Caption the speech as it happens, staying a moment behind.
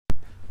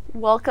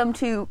Welcome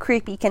to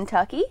Creepy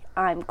Kentucky.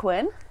 I'm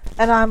Quinn.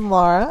 And I'm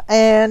Laura,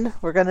 and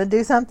we're going to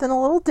do something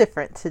a little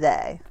different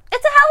today.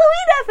 It's a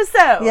Halloween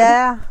episode!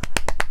 Yeah.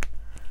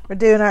 We're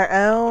doing our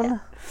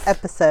own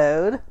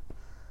episode.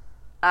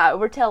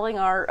 We're telling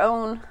our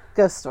own...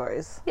 Ghost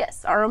stories.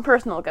 Yes, our own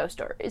personal ghost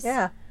stories.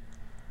 Yeah.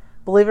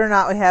 Believe it or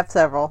not, we have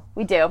several.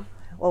 We do.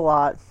 A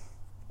lot.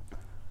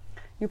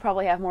 You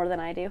probably have more than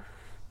I do.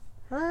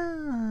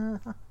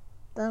 Don't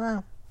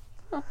know.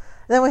 Huh.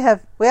 Then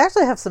we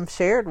actually have some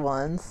shared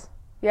ones.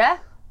 Yeah?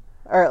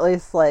 Or at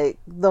least, like,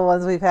 the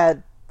ones we've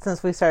had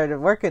since we started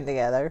working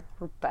together.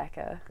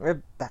 Rebecca.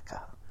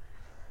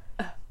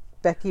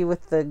 Becky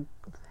with the...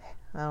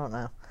 I don't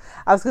know.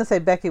 I was going to say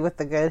Becky with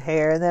the good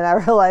hair, and then I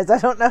realized I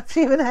don't know if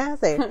she even has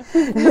hair.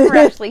 We've never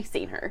actually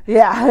seen her.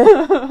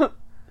 Yeah.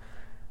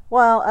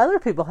 Well, other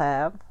people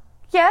have.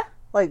 Yeah?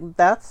 Like,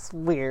 that's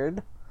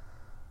weird.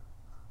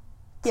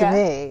 To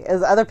me,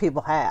 as other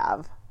people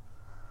have.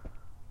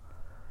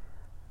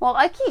 Well,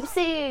 I keep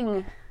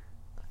seeing...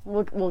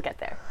 We'll get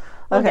there.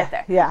 We'll get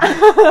there. Yeah.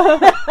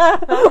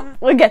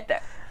 We'll get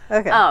there.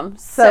 Okay.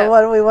 So what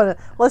do we want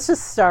to... Let's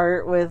just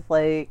start with,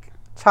 like,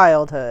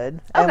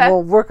 childhood. And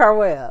we'll work our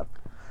way up.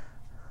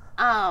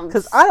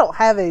 Because I don't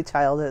have any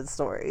childhood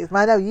stories.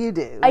 I know you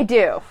do. I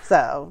do.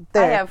 So,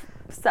 there. I have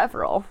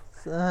several.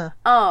 Yeah.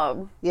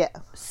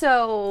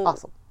 So...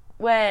 Awesome.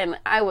 When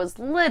I was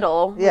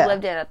little, we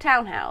lived in a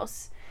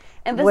townhouse.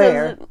 And this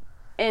Where? is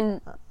in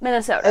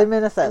Minnesota. In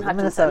Minnesota. In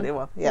Minnesota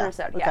one. Yeah.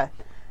 Minnesota, yeah. Okay.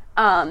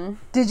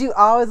 Did you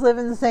always live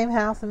in the same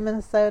house in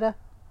Minnesota?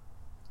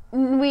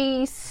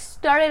 We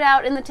started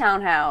out in the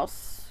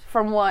townhouse,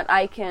 from what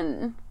I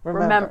can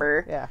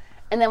remember. Yeah.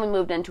 And then we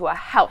moved into a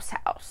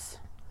house.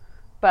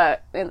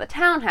 But in the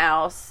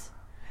townhouse,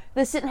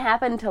 this didn't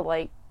happen to,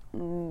 like,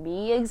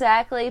 me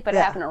exactly, but it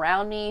happened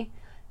around me.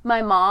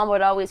 My mom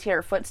would always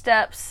hear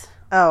footsteps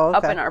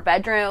up in our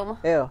bedroom.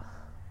 Ew.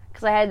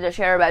 Because I had to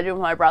share a bedroom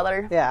with my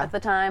brother at the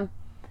time.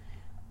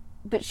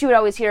 But she would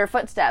always hear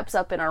footsteps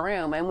up in our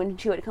room, and when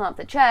she would come up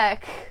to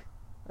check,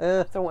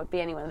 there wouldn't be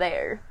anyone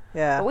there.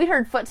 Yeah. But we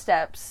heard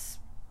footsteps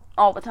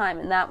all the time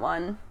in that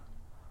one.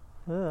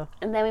 Ugh.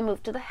 And then we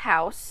moved to the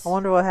house. I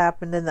wonder what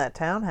happened in that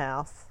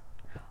townhouse.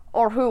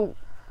 Or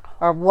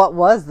what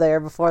was there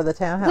before the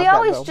townhouse We got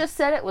always built. just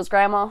said it was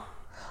Grandma.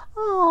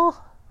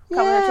 Oh,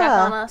 coming to check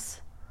on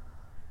us.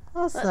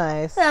 That's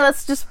nice. Yeah,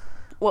 that's just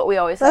what we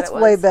always said it was.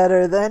 That's way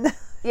better than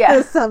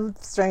some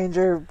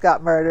stranger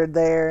got murdered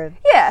there.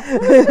 Yeah,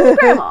 it was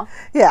Grandma.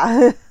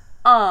 Yeah.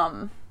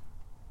 Then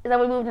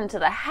we moved into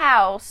the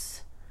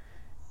house,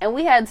 and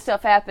we had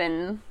stuff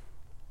happen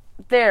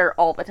there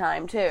all the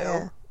time, too.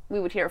 Yeah. We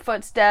would hear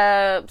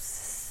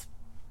footsteps.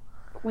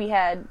 We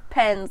had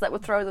pens that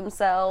would throw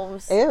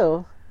themselves.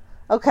 Ew.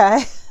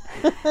 Okay.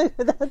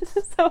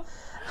 So,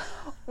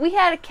 we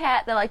had a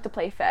cat that liked to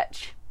play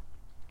fetch.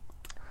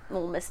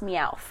 Little Miss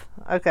Meowth.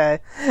 Okay.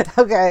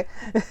 Okay.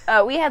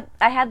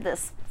 I had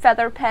this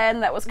feather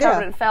pen that was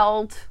covered in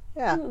felt.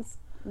 Yeah. It was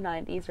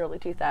 90s, early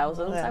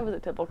 2000s. Yeah. I was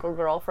a typical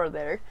girl for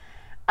there.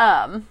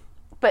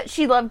 But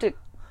she loved to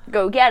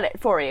go get it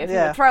for you. If you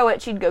would throw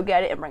it, she'd go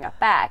get it and bring it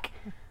back.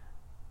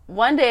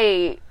 One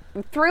day,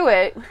 we threw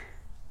it,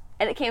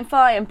 and it came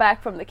flying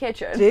back from the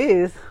kitchen.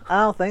 Jeez.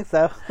 I don't think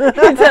so. To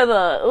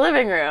the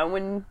living room.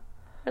 And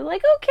we're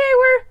like,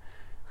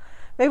 okay,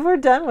 maybe we're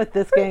done with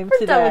this game today.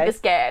 We're done with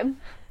this game.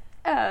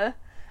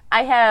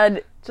 I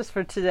had... Just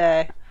for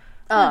today.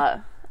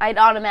 I had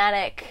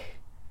automatic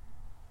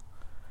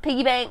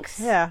piggy banks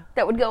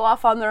that would go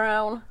off on their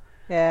own.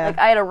 Yeah. Like,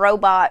 I had a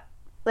robot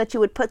that you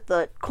would put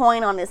the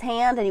coin on his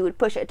hand and he would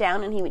push it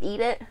down and he would eat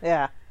it.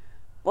 Yeah.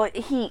 Well,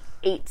 he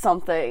ate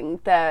something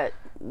that...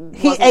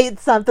 He ate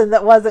something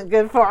that wasn't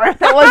good for him.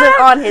 That wasn't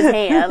on his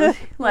hand.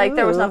 Like,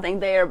 there was nothing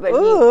there, but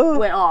he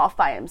went off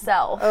by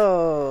himself.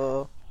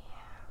 Oh.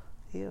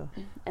 Ew.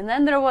 And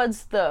then there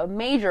was the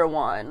major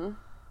one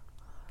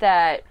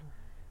that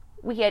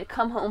we had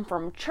come home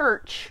from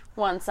church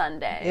one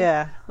Sunday.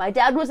 Yeah. My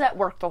dad was at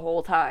work the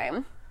whole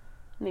time.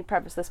 Let me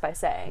preface this by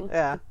saying.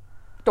 Yeah.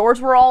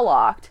 Doors were all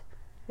locked.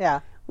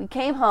 Yeah. We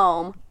came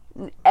home,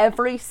 and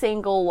every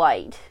single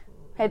light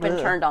had been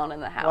turned on in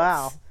the house.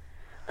 Wow.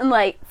 And,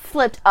 like,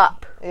 flipped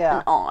up Yeah.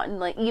 and on.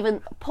 Like,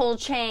 even a pull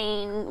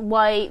chain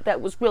light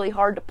that was really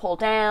hard to pull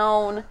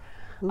down.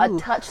 A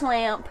touch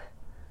lamp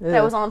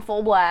that was on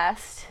full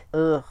blast.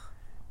 Ugh.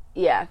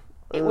 Yeah.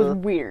 It was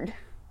weird.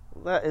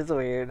 That is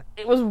weird.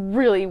 It was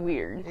really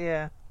weird.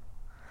 Yeah.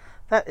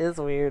 That is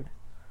weird.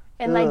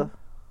 And my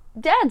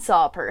dad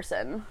saw a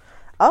person.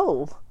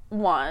 Oh.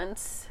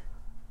 Once.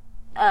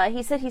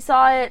 He said he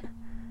saw it.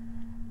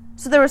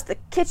 So there was the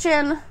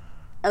kitchen,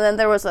 and then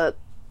there was a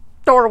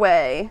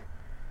doorway,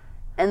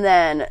 and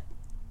then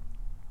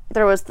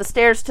there was the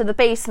stairs to the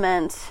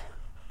basement,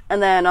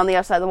 and then on the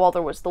other side of the wall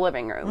there was the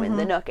living room in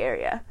the nook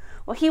area.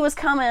 Well, he was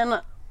coming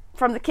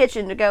from the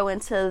kitchen to go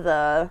into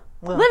the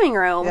living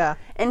room,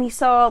 and he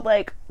saw,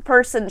 like,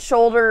 person's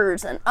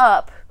shoulders and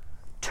up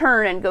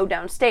turn and go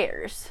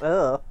downstairs.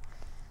 Ugh.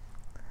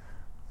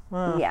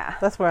 Well, yeah.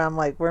 That's where I'm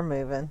like, we're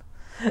moving.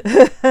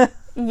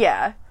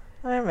 Yeah.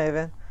 We're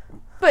moving.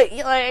 But,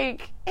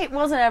 like, it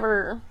wasn't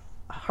ever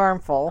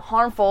harmful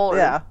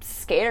or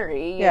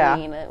scary. I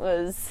mean, it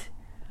was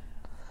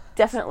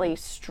definitely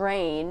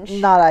strange.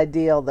 Not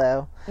ideal,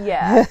 though.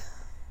 Yeah.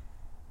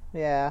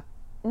 Yeah.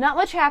 Not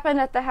much happened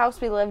at the house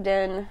we lived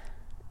in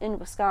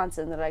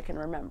Wisconsin that I can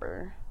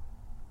remember.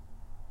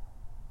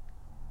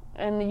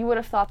 And you would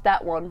have thought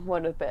that one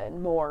would have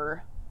been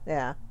more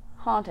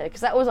haunted,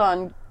 because that was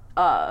on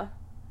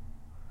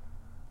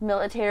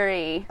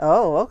military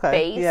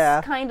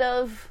base, kind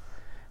of.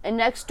 And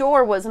next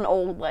door was an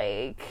old,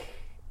 like,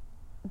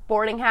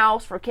 boarding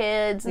house for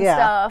kids and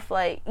stuff.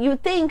 Like,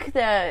 you'd think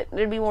that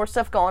there'd be more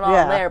stuff going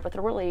on there, but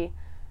there really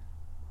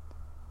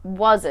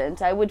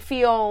wasn't. I would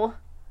feel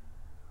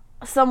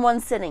someone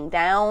sitting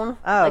down,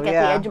 like, at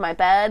the edge of my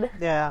bed.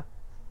 Yeah.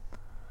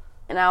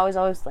 And I was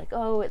always like,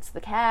 oh, it's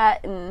the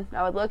cat. And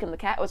I would look, and the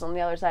cat was on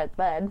the other side of the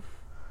bed.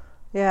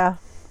 Yeah.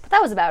 But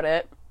that was about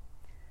it.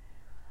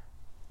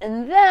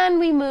 And then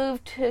we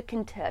moved to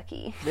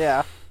Kentucky.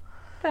 Yeah.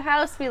 The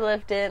house we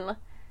lived in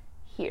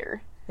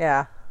here.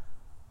 Yeah.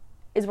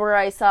 Is where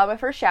I saw my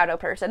first shadow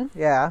person.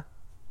 Yeah.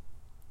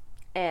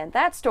 And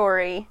that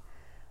story,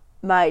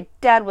 my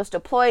dad was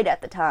deployed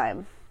at the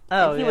time.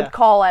 Oh, and he would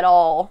call at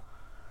all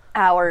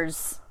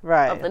hours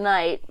of the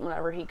night,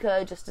 whenever he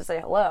could, just to say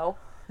hello.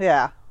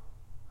 Yeah.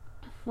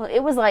 Well, it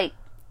was like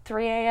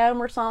 3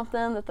 a.m. or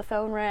something that the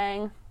phone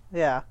rang.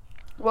 Yeah.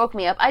 Woke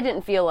me up. I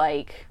didn't feel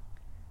like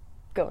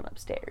going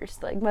upstairs.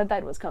 Like, my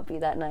bed was comfy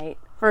that night,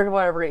 for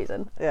whatever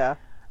reason. Yeah.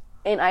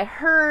 And I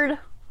heard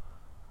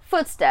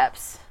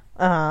footsteps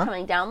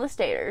coming down the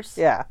stairs.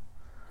 Yeah.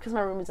 Because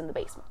my room was in the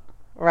basement.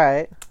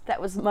 Right.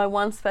 That was my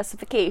one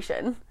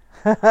specification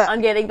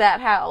on getting that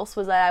house,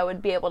 was that I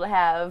would be able to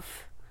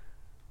have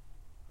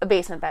a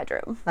basement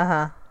bedroom.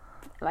 My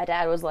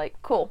dad was like,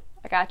 cool,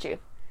 I got you.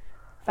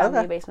 Found me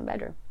a basement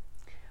bedroom.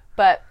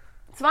 But,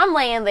 so I'm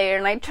laying there,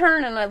 and I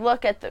turn and I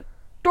look at the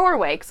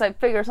doorway, because I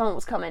figured someone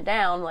was coming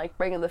down, like,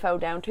 bringing the phone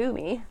down to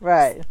me.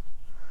 Right.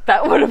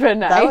 That would have been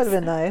nice. That would have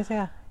been nice,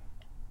 yeah.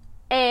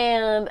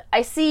 And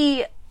I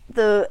see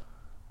the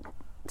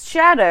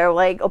shadow,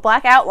 like a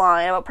black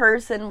outline of a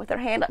person with their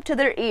hand up to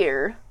their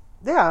ear.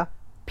 Yeah.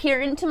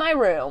 Peer into my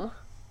room.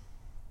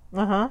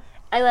 And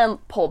then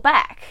pull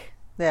back.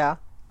 Yeah.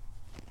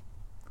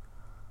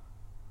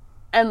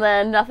 And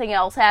then nothing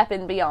else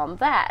happened beyond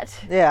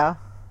that. Yeah.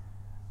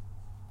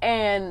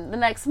 And the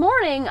next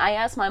morning, I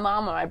asked my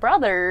mom and my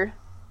brother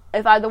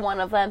if either one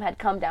of them had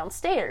come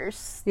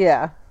downstairs.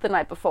 Yeah. The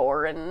night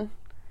before, and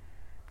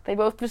they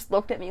both just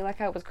looked at me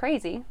like I was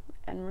crazy.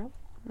 And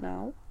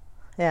no.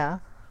 Yeah.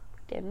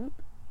 Didn't.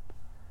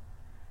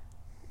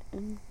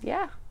 And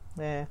yeah.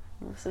 Yeah.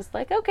 It was just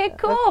like, okay,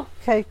 cool.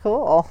 Okay,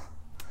 cool.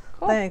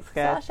 Thanks,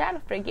 guys. Saw a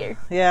shadow figure.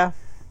 Yeah.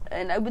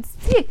 And I would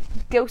see a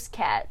ghost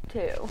cat,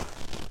 too.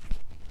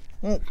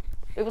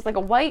 It was like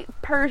a white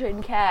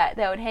Persian cat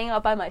that would hang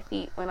out by my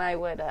feet when I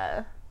would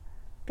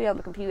be on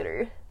the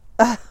computer.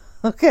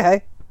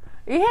 Okay.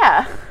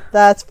 Yeah.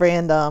 That's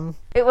random.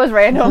 It was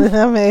random.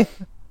 I mean.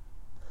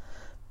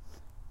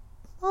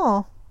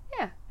 Oh.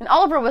 Yeah. And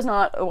Oliver was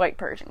not a white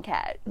Persian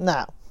cat.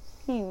 No.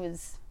 He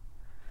was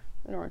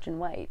an orange and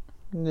white.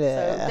 Yeah.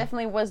 So it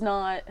definitely was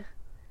not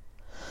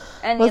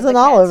any wasn't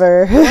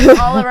Oliver. It wasn't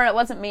Oliver, and it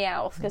wasn't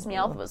Meowth, because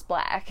Meowth was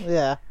black.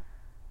 Yeah.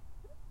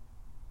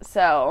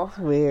 So. It's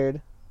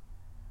weird.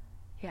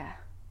 Yeah.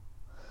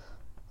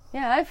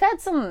 Yeah, I've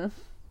had some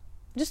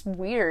just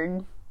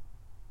weird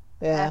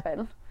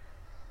happen.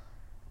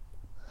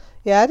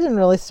 Yeah, I didn't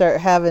really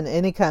start having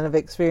any kind of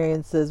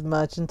experiences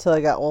much until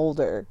I got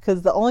older.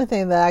 Because the only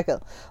thing that I could,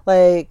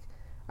 like,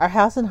 our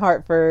house in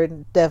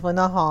Hartford, definitely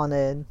not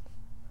haunted.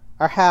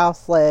 Our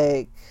house,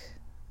 like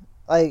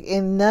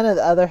in none of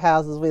the other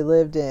houses we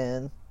lived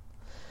in,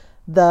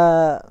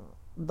 the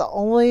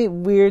only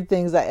weird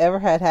things I ever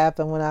had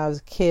happen when I was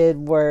a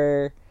kid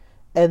were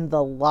in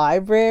the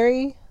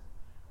library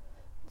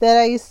that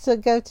I used to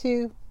go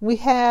to. We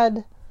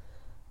had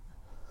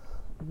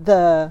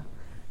the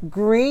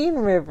Green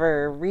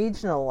River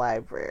Regional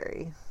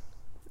Library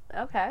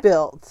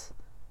built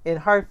in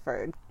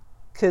Hartford,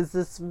 because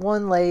this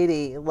one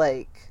lady,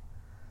 like,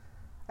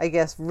 I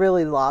guess,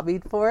 really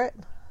lobbied for it.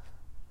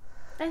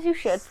 As you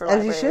should for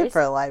libraries. As you should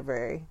for a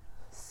library.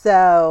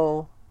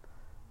 So,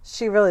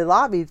 she really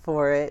lobbied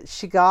for it.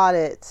 She got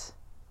it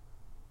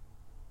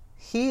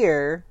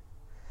here,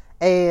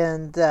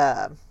 and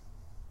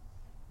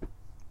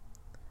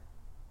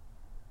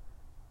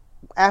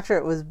after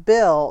it was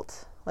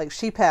built, like,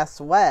 she passed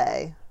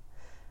away.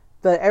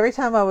 But every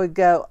time I would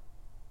go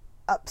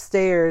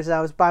upstairs and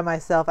I was by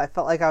myself, I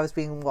felt like I was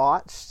being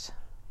watched.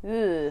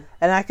 Ugh.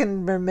 And I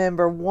can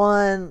remember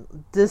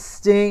one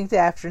distinct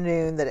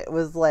afternoon that it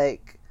was,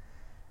 like,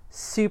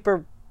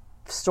 super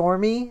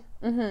stormy.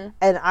 Mm-hmm.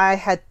 And I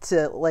had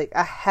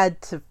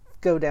to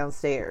go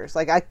downstairs.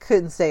 Like, I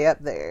couldn't stay up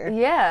there.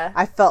 Yeah.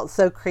 I felt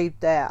so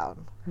creeped out.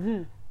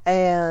 Mm-hmm.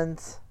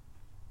 And,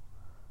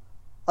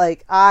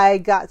 like, I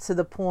got to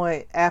the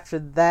point after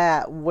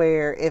that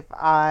where if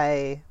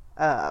I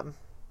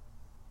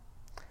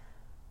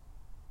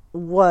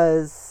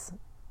was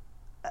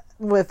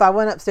if I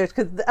went upstairs,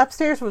 because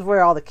upstairs was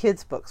where all the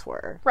kids' books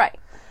were. Right.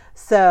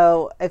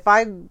 So if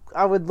I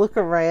would look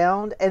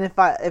around, and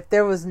if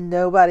there was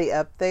nobody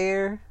up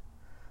there,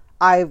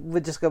 I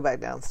would just go back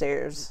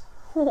downstairs.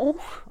 Oh.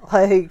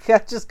 Like, I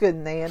just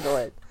couldn't handle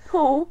it.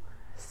 Oh.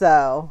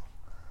 So,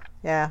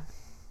 yeah.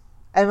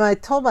 And I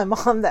told my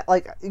mom that,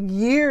 like,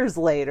 years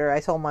later, I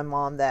told my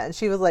mom that, and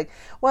she was like,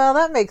 well,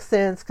 that makes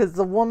sense, because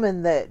the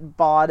woman that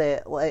bought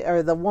it, like,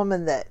 or the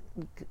woman that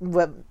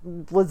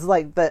was,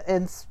 like, the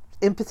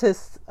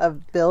impetus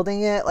of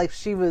building it, like,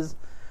 she was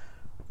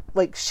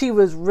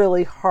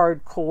really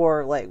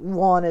hardcore, like,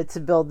 wanted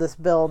to build this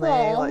building.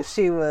 Aww. Like,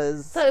 she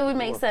was... So it would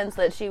make sense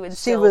that she would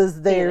She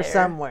was there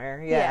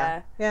somewhere.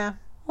 Yeah. Yeah.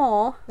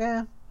 Aw.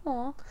 Yeah.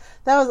 Aw.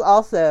 That was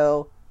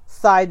also,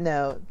 side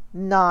note,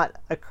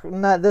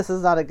 this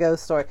is not a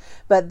ghost story,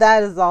 but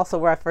that is also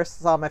where I first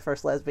saw my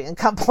first lesbian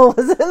couple,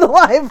 was in the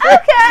library.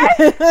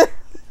 Okay.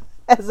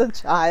 As a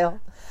child.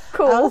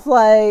 Cool. I was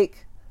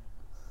like,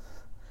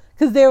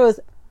 because there was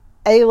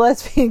a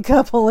lesbian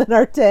couple in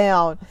our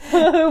town.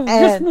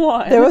 Just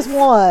one. There was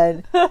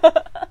one.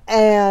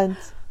 And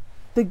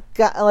the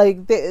guy,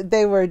 like,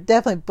 they were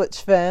definitely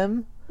butch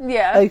femme.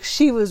 Yeah. Like,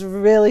 she was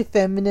really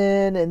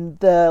feminine, and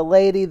the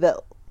lady that,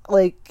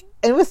 like,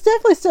 and it was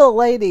definitely still a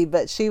lady,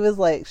 but she was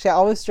like, she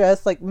always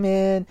dressed like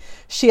men.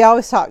 She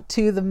always talked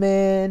to the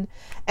men,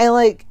 and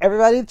like,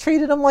 everybody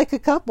treated them like a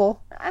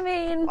couple. I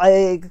mean,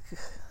 Like,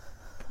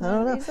 I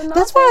don't know.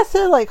 That's why I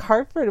said, like,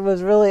 Hartford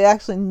was really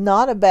actually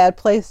not a bad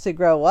place to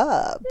grow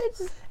up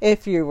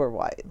if you were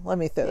white. Let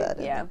me throw that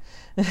in. Yeah.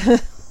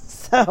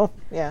 So,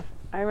 yeah.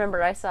 I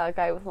remember I saw a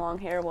guy with long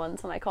hair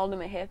once, and I called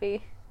him a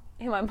hippie.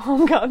 And my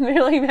mom got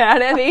really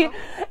mad at me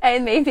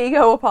and made me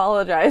go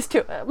apologize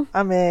to him.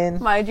 I mean,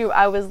 mind you,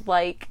 I was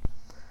like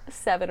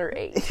 7 or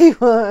 8.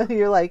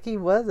 You're like, he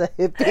was a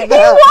hippie. He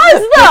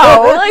was,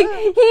 though. Like,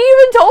 he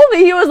even told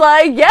me, he was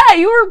like, yeah,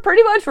 you were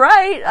pretty much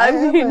right. I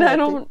mean,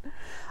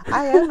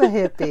 I am a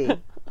hippie.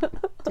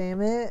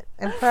 Damn it.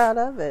 I'm proud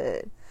of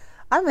it.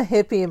 I'm a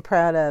hippie and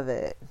proud of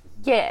it.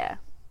 Yeah.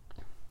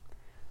 I'm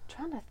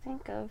trying to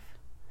think of...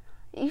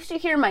 You used to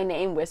hear my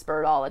name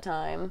whispered all the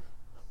time.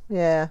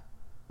 Yeah.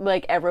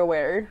 Like,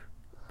 everywhere.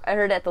 I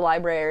heard it at the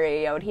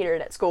library. I would hear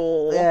it at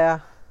school. Yeah.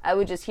 I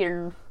would just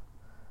hear...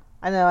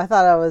 I know. I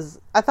thought I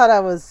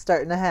was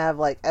starting to have,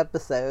 like,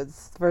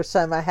 episodes. The first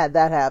time I had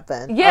that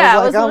happen. Yeah.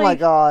 I was like, oh my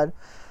God.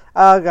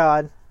 Oh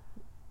God.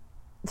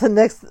 The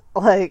next,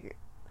 like...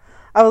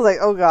 I was like,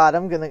 oh God,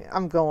 I'm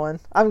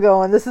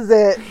going. This is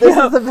it.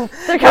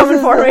 They're coming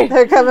for me.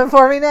 They're coming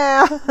for me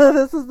now.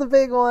 This is the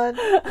big one.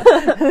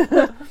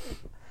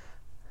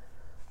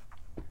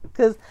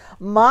 Because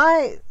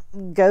my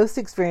ghost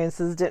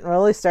experiences didn't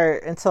really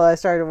start until I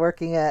started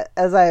working at,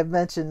 as I have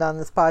mentioned on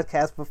this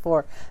podcast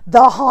before,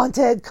 the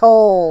Haunted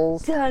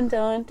Coles. Dun,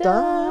 dun, dun.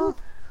 Dun.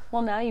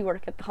 Well, now you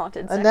work at the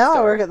haunted sex store. And now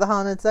I work at the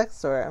haunted sex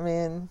store. I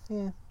mean,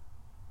 yeah,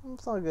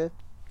 it's all good.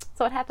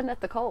 So what happened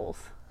at the Coles?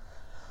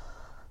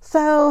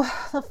 So,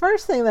 the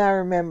first thing that I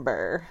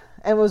remember,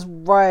 and was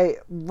right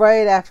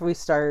after we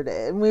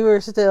started, and we were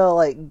still,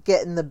 like,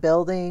 getting the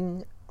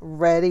building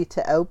ready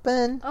to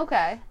open.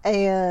 Okay.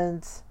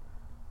 And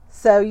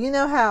so, you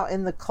know how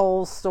in the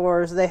Kohl's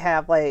stores they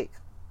have, like,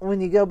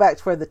 when you go back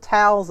to where the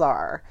towels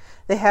are,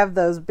 they have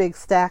those big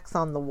stacks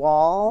on the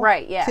wall.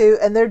 Right, yeah. Too,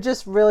 and they're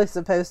just really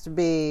supposed to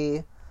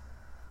be,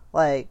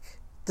 like,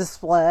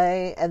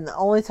 display, and the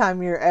only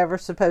time you're ever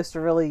supposed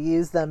to really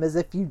use them is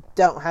if you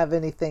don't have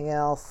anything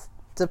else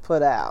to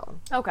put out.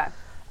 Okay.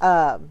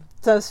 So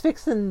I was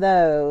fixing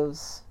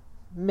those,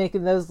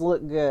 making those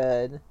look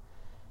good,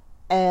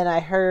 and I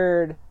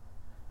heard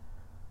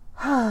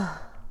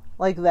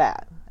like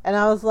that, and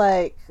I was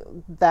like,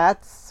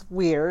 that's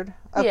weird.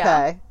 Okay.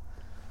 Yeah.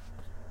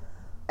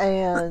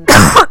 And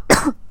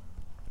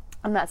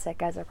I'm not sick,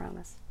 guys, I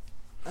promise.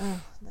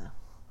 Oh, no.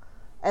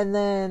 And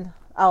then,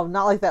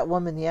 not like that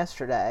woman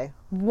yesterday.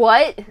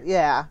 What?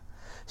 Yeah.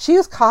 She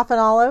was coughing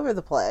all over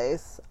the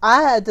place.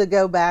 I had to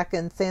go back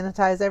and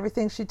sanitize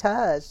everything she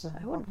touched.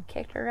 I would have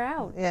kicked her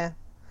out. Yeah.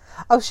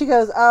 Oh, she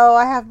goes,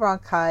 I have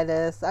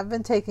bronchitis. I've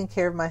been taking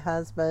care of my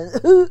husband.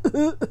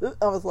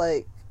 I was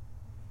like...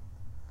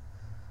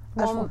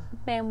 Well,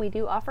 ma'am, we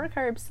do offer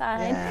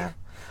curbside. Yeah.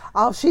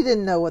 Oh, she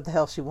didn't know what the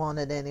hell she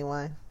wanted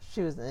anyway.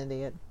 She was an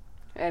idiot.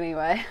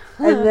 Anyway.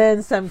 And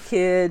then some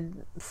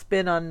kid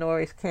spit on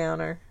Nori's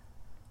counter.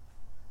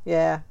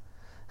 Yeah.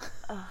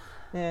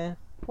 Yeah.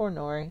 Poor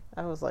Nori.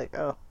 I was like,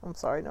 oh, I'm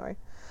sorry, Nori.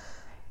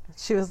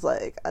 She was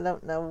like, I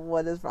don't know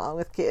what is wrong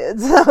with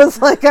kids. I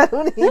was like, I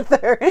don't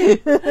either.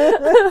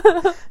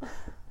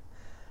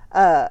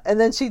 And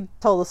then she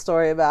told a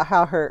story about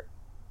how her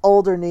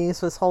older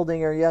niece was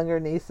holding her younger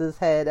niece's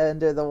head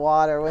under the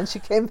water when she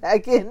came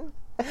back in.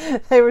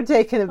 They were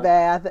taking a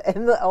bath,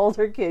 and the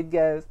older kid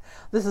goes,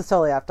 this is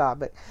totally off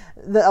topic.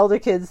 The older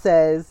kid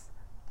says,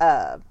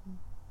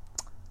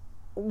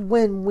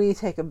 when we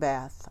take a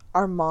bath,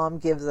 our mom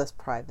gives us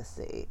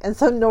privacy. And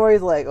so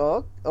Nori's like,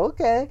 oh,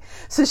 okay.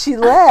 So she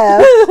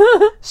left.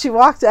 She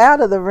walked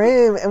out of the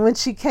room, and when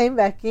she came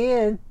back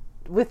in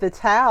with the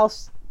towel,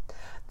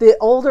 the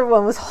older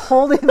one was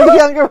holding the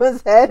younger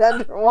one's head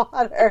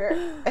underwater.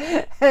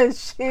 And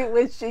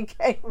when she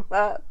came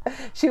up,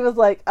 she was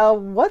like,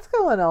 what's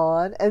going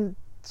on? And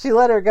she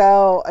let her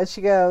go, and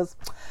she goes,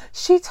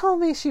 she told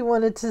me she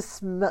wanted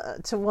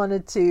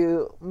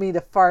me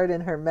to fart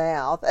in her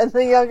mouth. And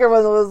the younger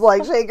one was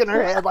like shaking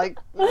her head like,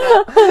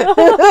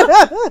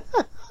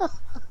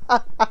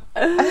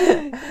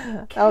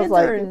 Kids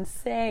are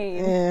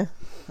insane. Yeah.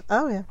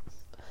 Oh yeah.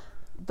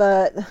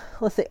 But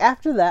let's see,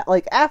 after that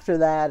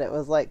it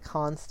was like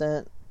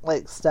constant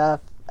like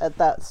stuff at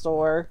that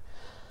store.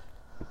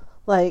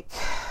 Like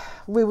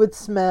we would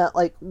smell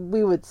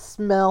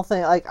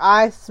things. Like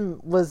I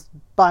was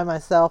by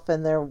myself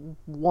in there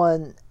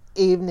one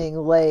evening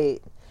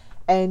late,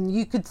 and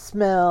you could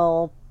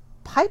smell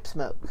pipe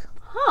smoke.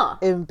 Huh.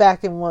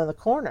 Back in one of the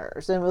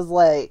corners. And it was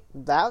like,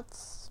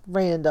 that's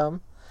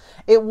random.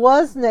 It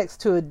was next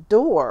to a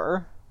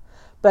door,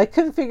 but I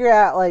couldn't figure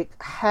out like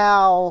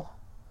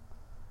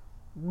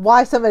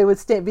why somebody would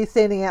be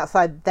standing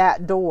outside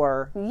that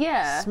door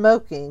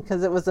smoking,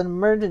 because it was an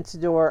emergency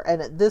door,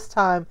 and at this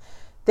time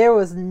there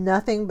was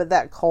nothing but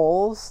that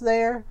Kohl's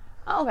there.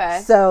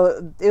 Okay.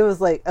 So it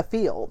was like a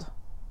field.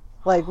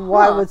 Like,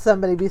 why would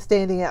somebody be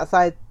standing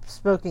outside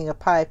smoking a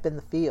pipe in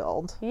the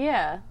field?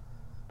 Yeah.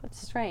 That's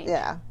strange.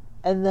 Yeah.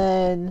 And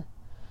then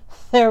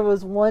there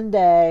was one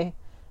day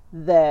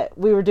that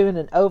we were doing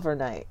an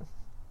overnight,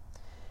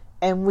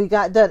 and we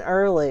got done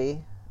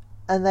early,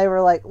 and they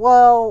were like,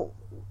 well,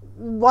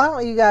 why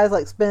don't you guys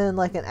like spend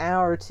like an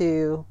hour or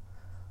two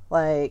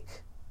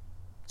like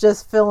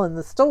just filling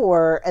the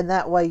store, and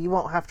that way you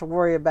won't have to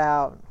worry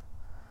about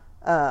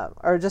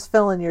or just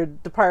filling your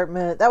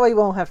department. That way you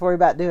won't have to worry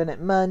about doing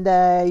it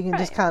Monday. You can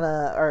just kind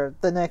of, or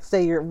the next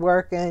day you're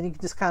working, you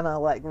can just kind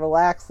of like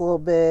relax a little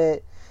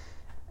bit.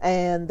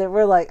 And then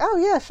we're like, oh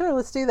yeah, sure,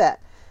 let's do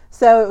that.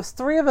 So it was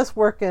 3 of us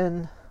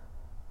working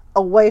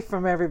away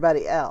from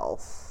everybody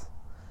else.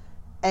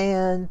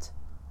 And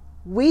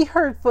we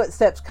heard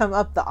footsteps come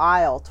up the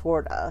aisle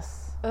toward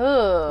us.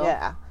 Ooh.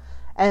 Yeah.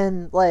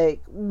 And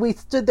like we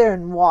stood there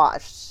and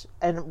watched,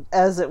 and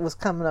as it was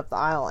coming up the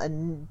aisle,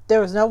 and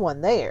there was no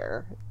one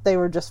there. They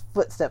were just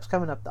footsteps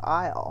coming up the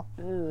aisle.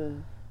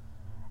 Ooh.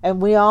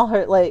 And we all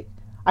heard, like,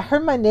 I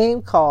heard my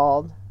name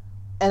called,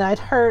 and I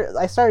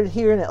started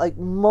hearing it like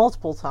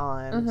multiple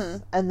times.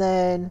 Mm-hmm. And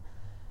then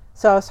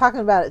so I was talking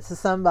about it to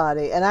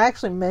somebody, and I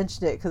actually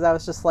mentioned it because I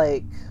was just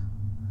like,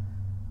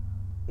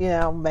 you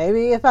know,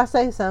 maybe if I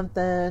say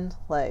something,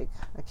 like,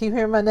 I keep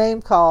hearing my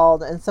name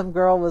called, and some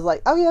girl was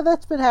like, oh yeah,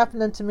 that's been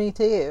happening to me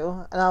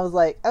too. And I was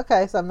like,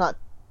 okay, so I'm not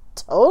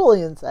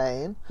totally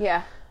insane.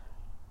 Yeah.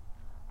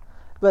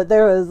 But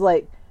there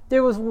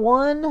was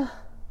one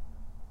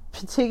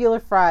particular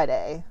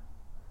Friday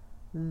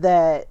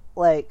that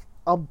like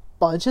a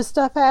bunch of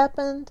stuff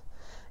happened.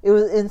 It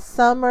was in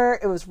summer,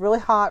 it was really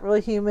hot,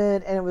 really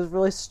humid, and it was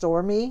really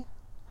stormy.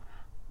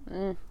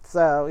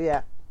 So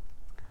yeah.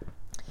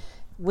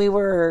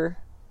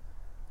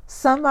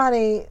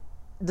 Somebody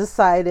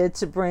decided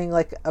to bring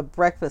like a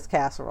breakfast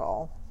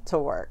casserole to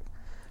work.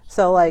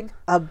 So like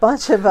a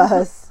bunch of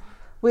us,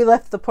 we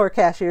left the poor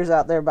cashiers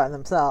out there by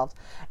themselves,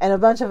 and a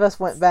bunch of us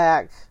went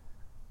back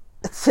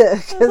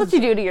That's what you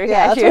do to your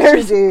cashiers. That's what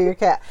you do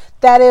to your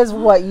that is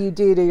what you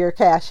do to your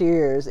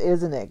cashiers,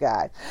 isn't it,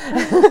 guy?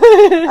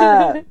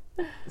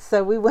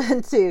 So we went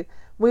into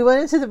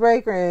the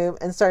break room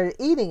and started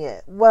eating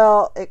it.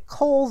 Well, at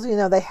Kohl's, you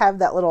know, they have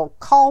that little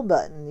call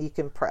button you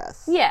can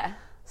press. Yeah.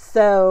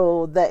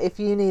 So that if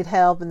you need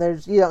help and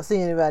you don't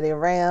see anybody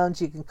around,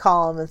 you can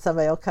call them and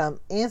somebody will come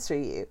answer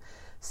you.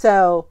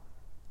 So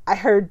I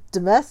heard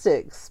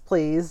domestics,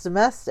 please,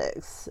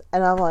 domestics.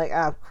 And I'm like,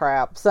 oh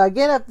crap. So I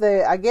get up,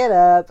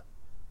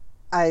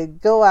 I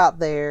go out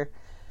there.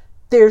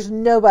 There's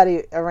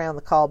nobody around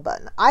the call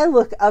button. I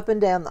look up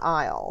and down the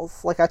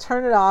aisles. Like I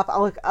turn it off. I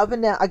look up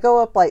and down. I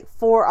go up like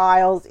 4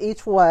 aisles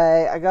each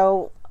way. I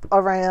go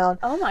around.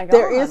 Oh my God.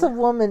 There is a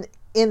woman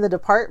in the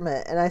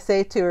department, and I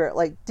say to her,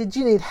 like, did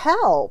you need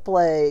help?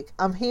 Like,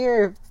 I'm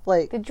here.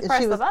 Like, did you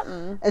press the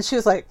button? And she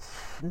was like,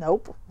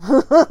 nope.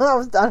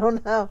 I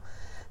don't know.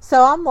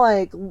 So I'm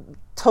like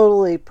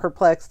totally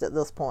perplexed at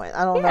this point.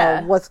 I don't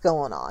know what's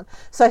going on.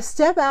 So I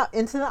step out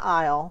into the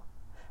aisle,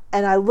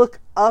 and I look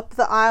up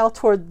the aisle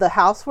toward the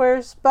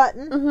housewares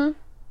button,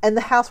 and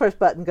the housewares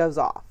button goes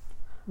off.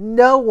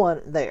 No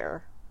one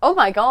there. Oh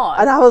my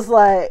God. And I was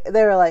like,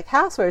 they were like,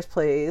 housewares,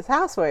 please,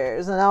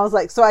 housewares. And I was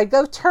like, so I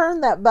go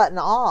turn that button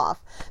off.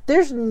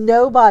 There's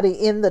nobody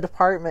in the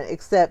department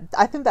except,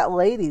 I think that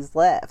lady's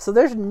left. So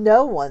there's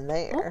no one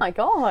there. Oh my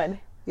God.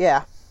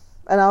 Yeah.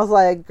 And I was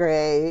like,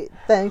 great.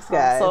 Thanks,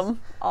 guys. Awesome.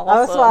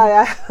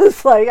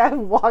 That's why I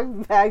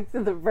walked back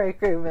to the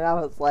break room and I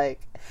was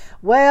like,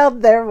 well,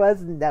 there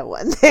was no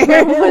one there.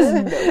 There was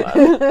no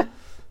one.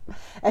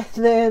 And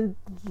then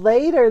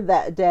later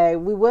that day,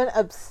 we went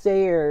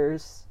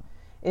upstairs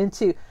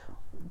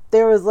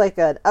there was like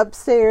an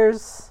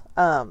upstairs,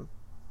 it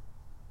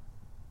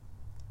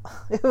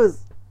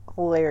was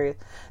hilarious.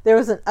 There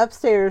was an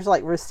upstairs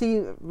like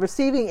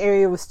receiving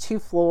area was 2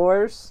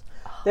 floors.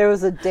 There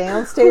was a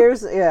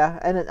downstairs,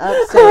 and an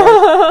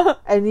upstairs,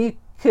 and you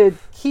could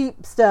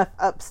keep stuff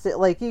upstairs.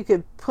 Like you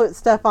could put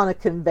stuff on a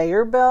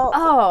conveyor belt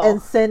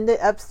and send it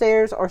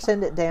upstairs or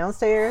send it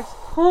downstairs.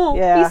 Oh,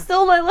 yeah, he's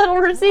still my little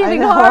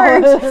receiving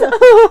heart.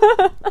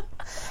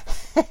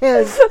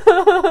 And,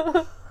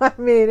 I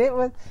mean, it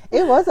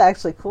was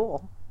actually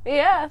cool.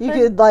 Yeah, you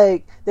could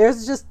there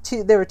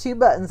were two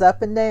buttons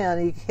up and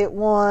down. You could hit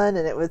one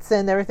and it would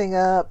send everything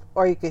up,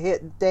 or you could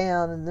hit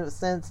down and it would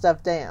send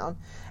stuff down.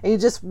 And you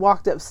just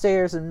walked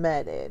upstairs and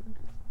met it.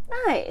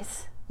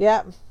 Nice.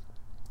 Yep.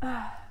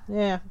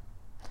 Yeah.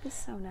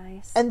 It's so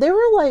nice. And there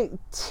were like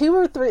 2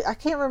 or 3. I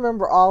can't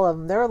remember all of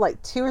them. There were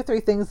like 2 or 3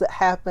 things that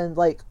happened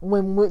like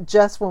when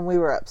we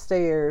were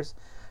upstairs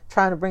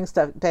trying to bring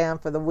stuff down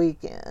for the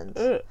weekend.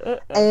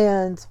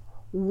 And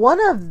one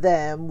of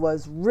them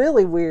was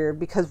really weird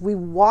because we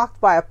walked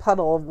by a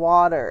puddle of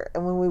water,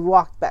 and when we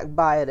walked back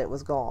by it, it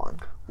was gone.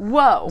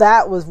 Whoa.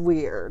 That was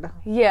weird.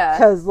 Yeah.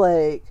 Because,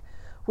 like,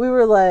 we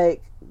were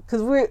like,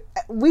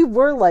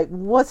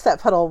 what's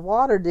that puddle of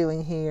water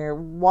doing here?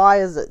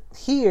 Why is it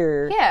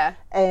here? Yeah.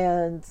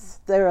 And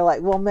they were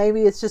like, well,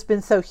 maybe it's just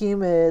been so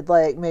humid,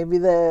 like, maybe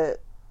the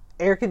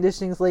air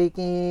conditioning's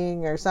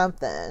leaking or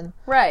something.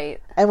 Right.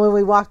 And when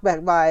we walked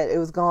back by it, it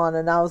was gone,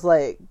 and I was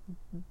like,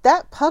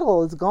 that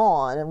puddle is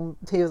gone. And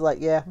he was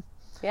like, yeah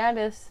it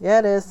is.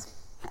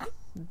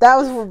 That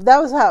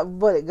was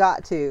what it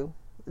got to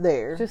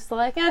there. Just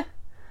like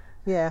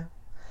yeah.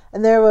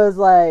 And there was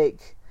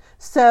like,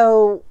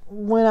 so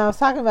when I was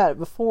talking about it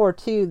before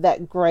too,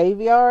 that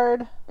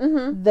graveyard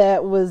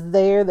that was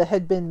there that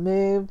had been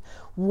moved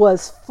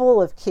was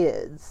full of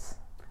kids.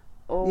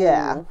 Oh.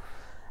 Yeah.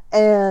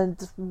 And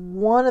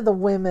one of the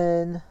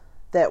women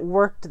that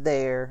worked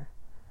there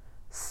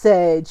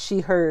said she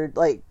heard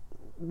like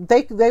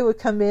they would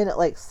come in at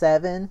like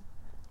 7.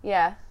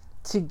 Yeah.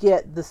 To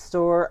get the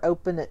store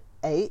open at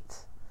 8.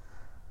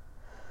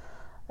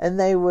 And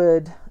they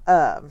would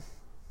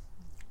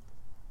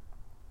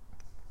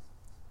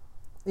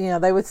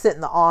they would sit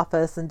in the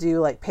office and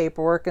do like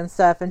paperwork and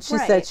stuff, and she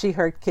said she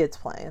heard kids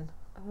playing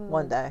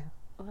one day.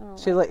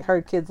 She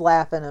heard kids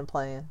laughing and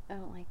playing. I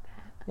don't like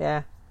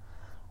that.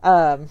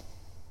 Yeah.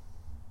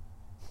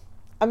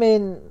 I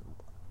mean,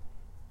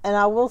 and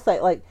I will say,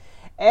 like,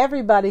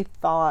 everybody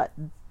thought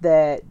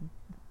that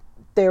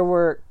there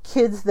were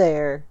kids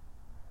there,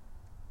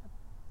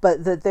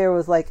 but that there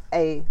was like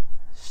a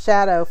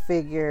shadow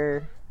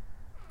figure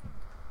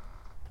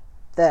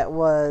that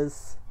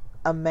was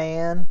a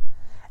man,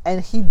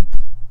 and he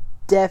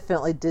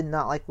definitely did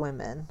not like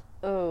women.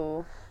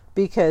 Oh.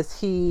 Because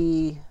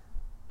he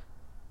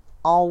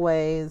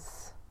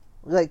always,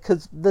 like,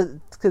 because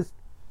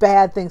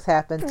bad things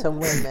happen to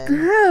women.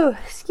 Oh,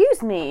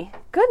 excuse me.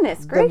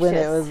 Goodness gracious. When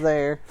it was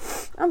there.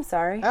 I'm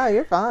sorry. Oh,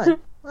 you're fine.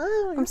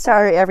 Oh, I'm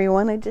sorry,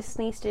 everyone. I just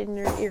sneezed in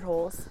your ear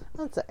holes.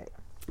 That's all right.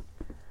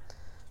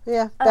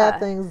 Yeah, bad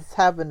things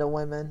happen to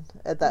women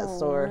at that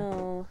store.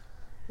 No.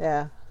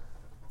 Yeah.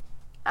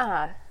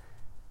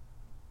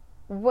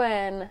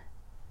 When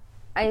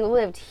I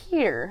lived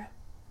here,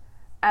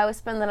 I would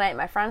spend the night at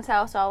my friend's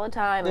house all the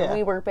time, and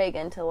we were big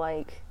into,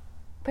 like,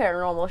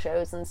 paranormal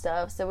shows and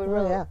stuff, so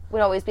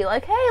we'd always be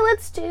like, hey,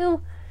 let's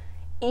do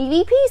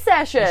EVP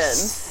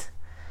sessions.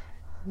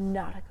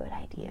 Not a good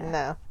idea.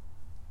 No.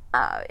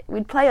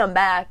 We'd play them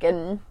back,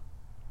 and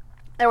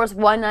there was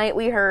one night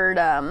we heard,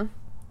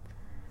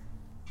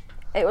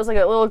 it was like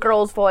a little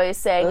girl's voice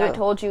saying, I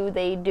told you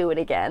they'd do it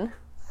again.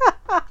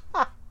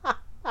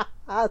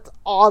 That's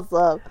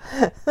awesome.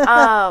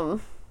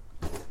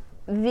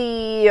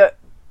 The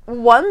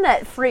one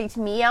that freaked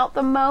me out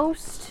the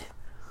most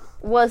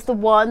was the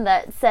one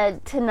that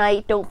said,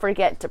 tonight don't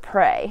forget to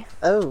pray.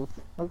 Oh,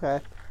 okay.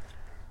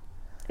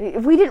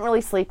 We didn't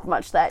really sleep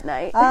much that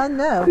night.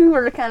 No. We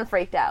were kind of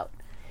freaked out.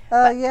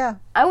 Yeah.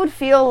 I would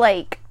feel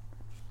like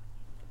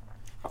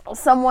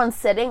someone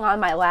sitting on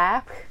my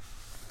lap.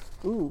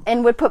 Ooh.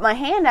 And would put my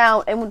hand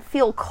out and would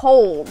feel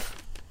cold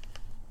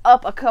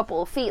up a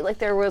couple of feet, like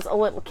there was a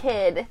little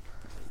kid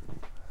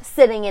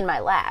sitting in my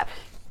lap.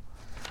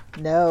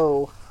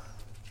 No.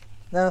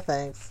 No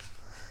thanks.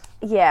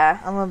 Yeah.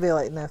 I'm gonna be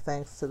like, no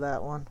thanks to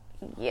that one.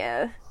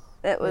 Yeah.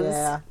 That was...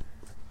 Yeah.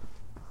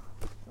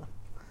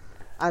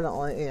 I don't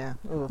like, yeah.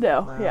 Ooh,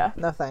 no, yeah.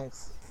 No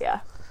thanks. Yeah.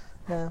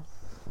 No.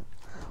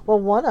 Well,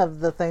 one of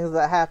the things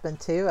that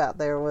happened too out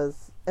there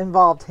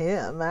involved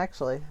him,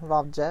 actually.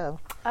 Involved Joe.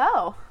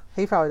 Oh.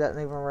 He probably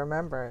doesn't even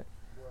remember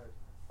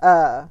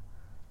it.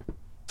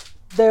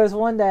 There was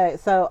one day,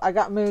 so I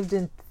got moved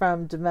in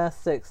from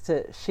domestics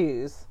to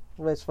shoes,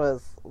 which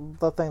was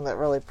the thing that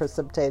really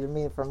precipitated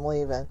me from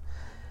leaving.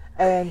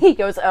 And he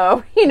goes,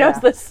 oh, he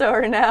knows the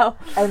store now.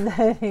 And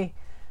then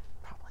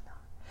probably not.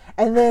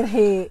 And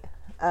then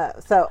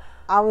so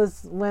I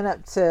went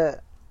up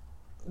to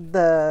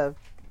the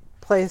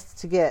place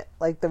to get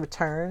like the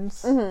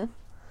returns. Mm-hmm.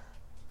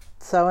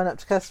 So I went up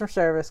to customer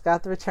service,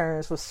 got the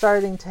returns, was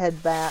starting to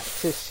head back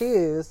to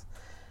shoes,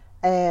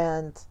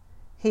 and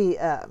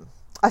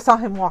I saw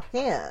him walk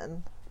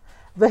in,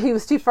 but he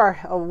was too far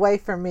away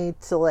from me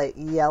to like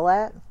yell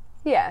at.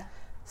 Yeah.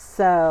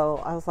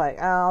 So I was like,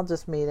 oh, I'll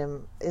just meet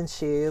him in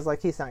shoes.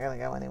 Like, he's not going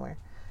to go anywhere.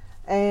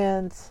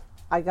 And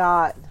I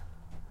got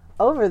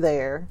over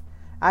there.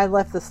 I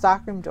left the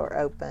stockroom door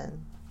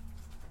open.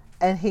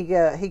 And he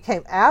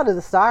came out of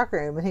the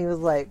stockroom and he was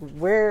like,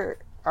 where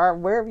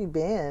have you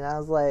been? I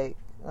was like,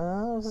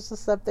 oh, I was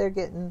just up there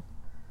getting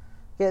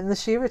the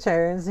shoe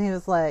returns. And he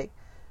was like,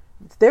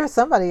 there was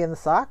somebody in the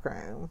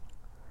stockroom.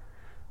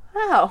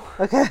 Oh.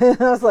 Okay.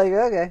 I was like,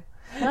 okay.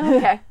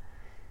 Okay.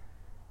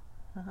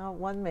 Oh,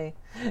 one me.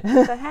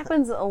 That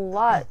happens a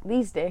lot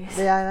these days.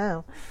 Yeah, I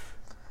know.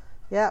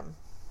 Yep.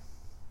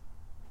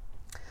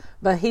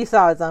 But he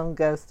saw his own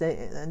ghost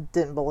and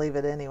didn't believe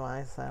it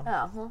anyway, so.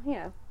 Oh, well, you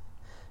know.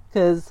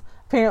 Because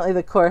apparently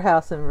the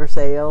courthouse in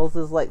Versailles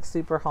is like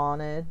super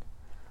haunted.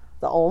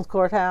 The old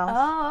courthouse.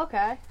 Oh,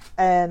 okay.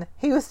 And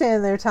he was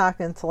standing there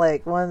talking to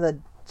like one of the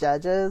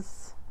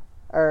judges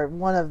or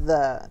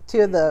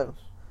two of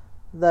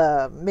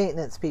the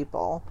maintenance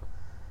people.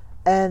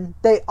 And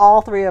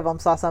all three of them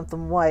saw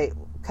something white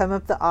come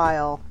up the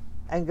aisle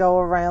and go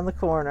around the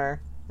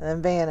corner and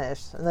then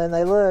vanish. And then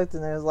they looked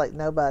and there was like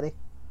nobody.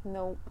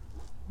 Nope.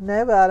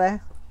 Nobody.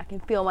 I can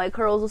feel my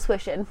curls are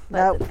swishing.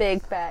 That's a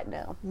big fat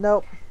no.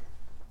 Nope.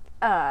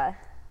 Trying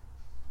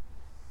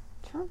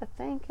to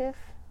think if...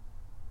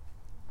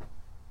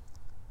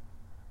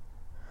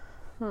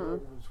 It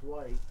was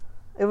white.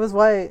 It was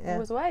white. Yeah. It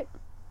was white.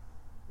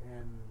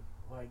 And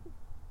like,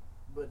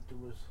 but there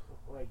was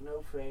like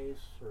no face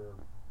or,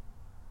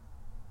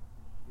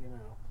 you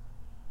know,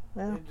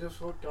 Yeah. it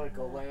just looked like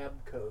a lab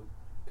coat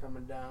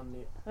coming down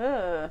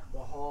Ugh. the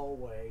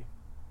hallway,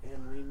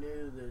 and we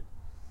knew that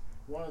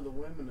one of the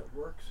women that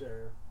works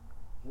there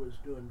was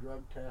doing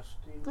drug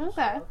testing and Okay.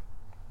 stuff,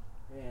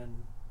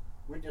 and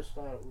we just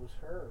thought it was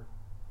her.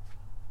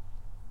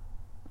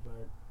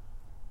 But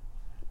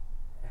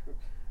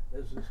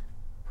as this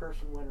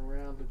person went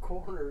around the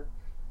corner,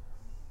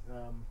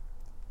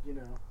 you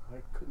know,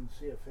 I couldn't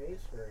see a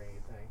face or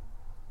anything.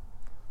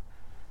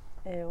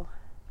 Ew.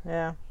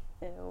 Yeah.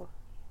 Ew.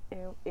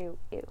 Ew. Ew.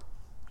 Ew.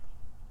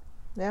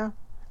 Yeah.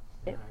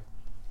 And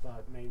I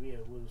thought maybe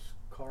it was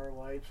car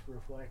lights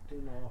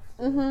reflecting off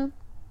Mm-hmm.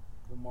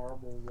 the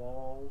marble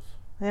walls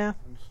Yeah.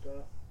 and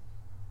stuff.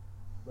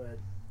 But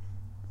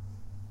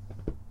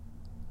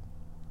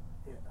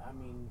I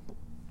mean,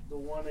 the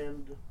one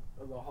end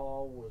of the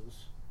hall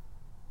was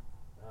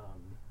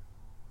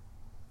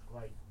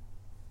like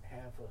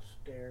half a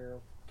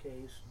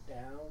staircase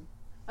down,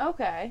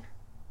 Okay.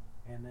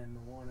 and then the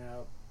one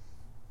out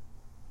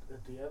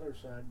at the other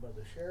side by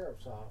the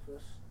sheriff's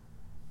office,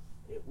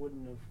 it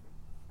wouldn't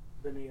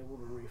have been able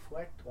to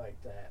reflect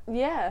like that.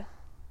 Yeah.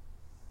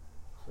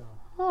 So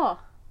Huh.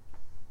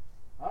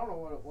 I don't know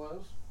what it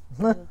was.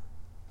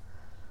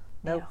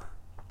 Nope.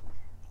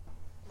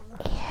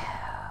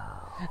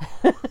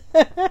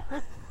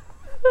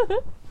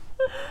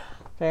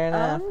 Fair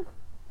enough.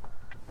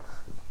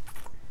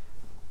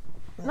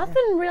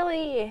 Nothing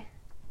really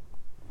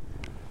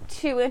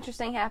too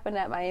interesting happened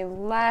at my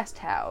last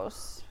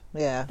house.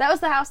 Yeah. That was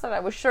the house that I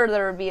was sure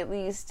there would be at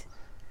least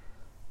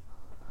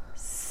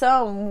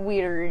some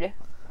weird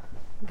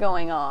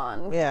going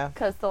on. Yeah.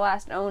 Because the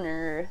last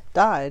owner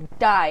Died.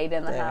 died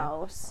in the Yeah.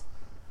 house.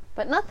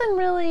 But nothing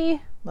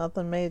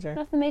Nothing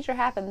major. major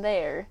happened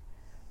there.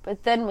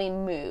 But then we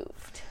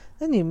moved.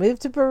 Then you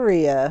moved to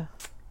Berea,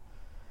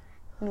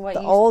 And what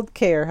the old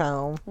care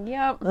home.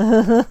 Yep.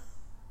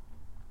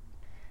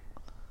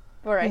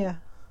 Where I Yeah.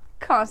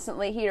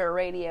 constantly hear a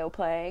radio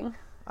playing.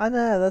 I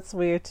know, that's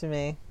weird to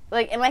me.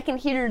 Like, and I can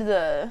hear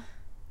the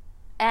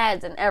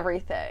ads and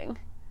everything.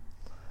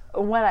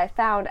 What I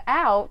found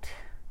out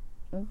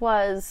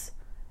was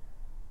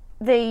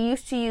they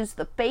used to use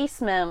the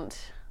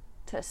basement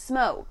to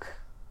smoke.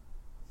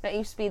 That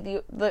used to be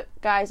the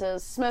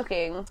guys'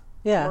 smoking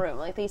Yeah. room.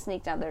 Like, they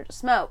sneak down there to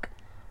smoke.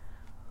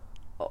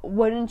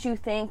 Wouldn't you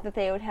think that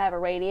they would have a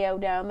radio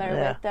down there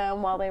Yeah. with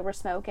them while they were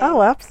smoking?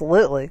 Oh,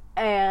 absolutely.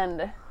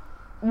 And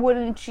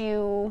wouldn't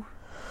you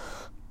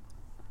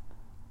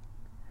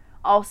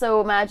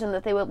also imagine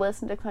that they would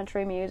listen to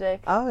country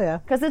music? Oh, yeah.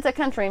 Because it's a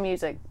country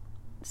music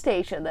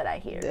station that I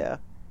hear. Yeah.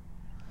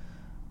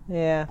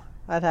 Yeah.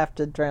 I'd have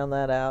to drown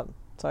that out.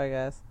 Sorry,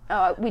 guys.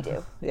 Oh, we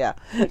do. Yeah.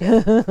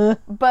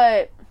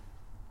 But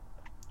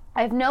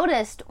I've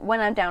noticed when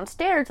I'm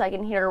downstairs, I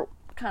can hear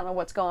kind of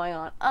what's going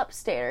on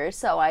upstairs.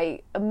 So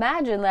I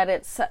imagine that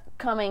it's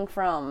coming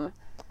from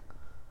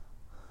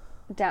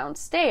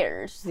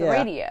downstairs, the Yeah.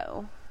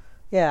 radio.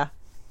 Yeah.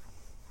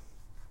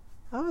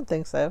 I would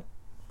think so.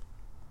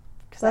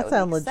 'Cause That would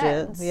sounds make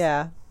legit. sense.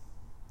 Yeah.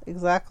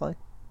 Exactly.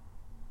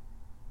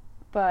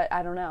 But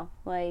I don't know.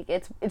 Like,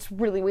 it's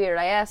really weird.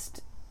 I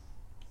asked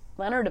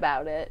Leonard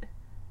about it,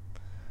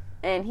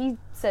 and he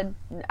said,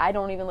 I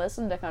don't even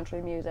listen to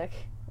country music.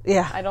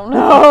 Yeah. I don't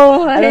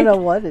know. I don't know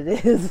what it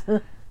is.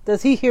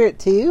 Does he hear it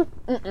too?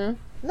 Mm-mm.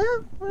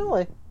 No,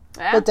 really.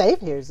 Yeah. But Dave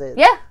hears it.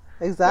 Yeah.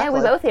 Exactly.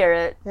 Yeah, we both hear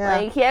it. Yeah.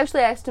 Like, he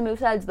actually asked to move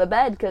sides of the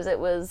bed because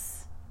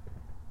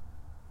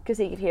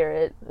he could hear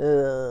it.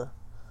 Ugh.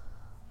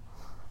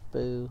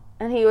 Boo.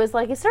 And he was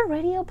like, is there a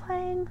radio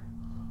playing?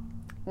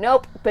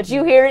 Nope, but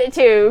you hear it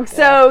too.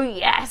 So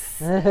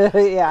yes,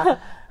 Yeah.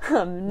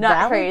 I'm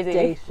not crazy.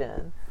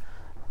 Validation.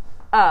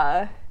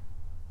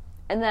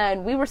 And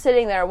then we were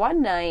sitting there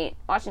one night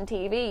watching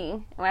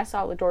TV, and I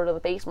saw the door to the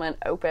basement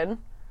open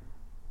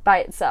by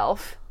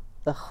itself.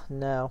 Ugh,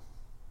 no.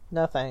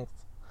 No thanks.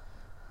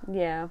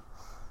 Yeah,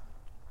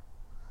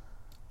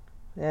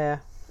 Yeah.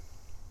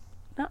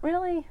 not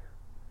really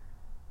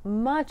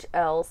much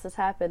else has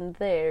happened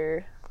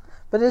there.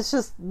 But it's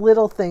just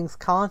little things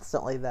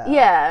constantly, though.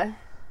 Yeah.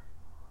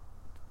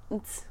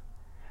 It's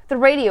the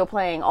radio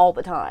playing all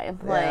the time.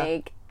 Yeah.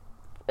 Like,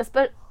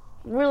 but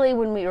really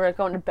when we were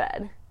going to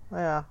bed.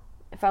 Yeah.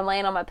 If I'm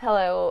laying on my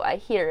pillow, I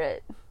hear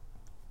it.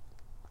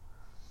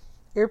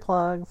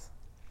 Earplugs.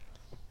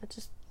 I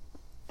just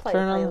play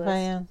Turn a on playlist. the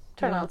fan.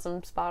 Turn Yeah. on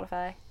some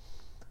Spotify.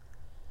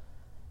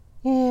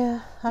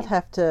 Yeah, I'd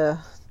have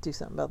to do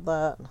something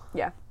about that.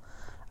 Yeah.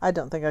 I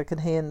don't think I could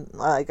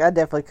I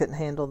definitely couldn't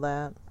handle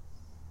that.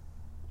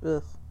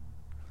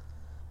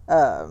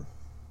 Ugh.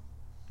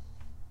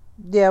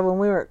 Yeah, when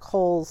we were at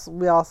Kohl's,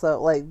 we also,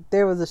 like,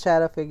 there was a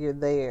shadow figure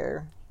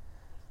there.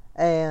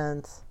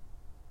 And,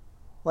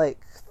 like,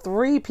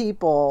 3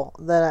 people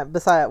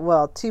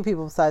two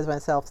people besides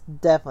myself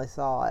definitely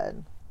saw it.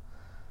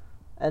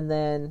 And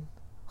then,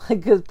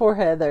 like, 'cause poor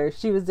Heather,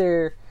 she was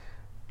there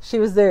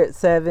at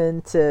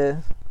 7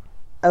 to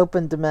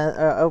open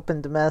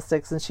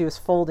domestics, and she was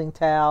folding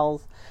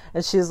towels,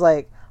 and she was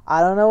like,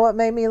 I don't know what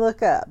made me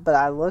look up, but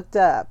I looked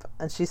up,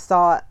 and she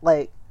saw it,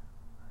 like,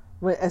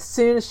 as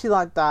soon as she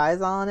locked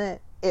eyes on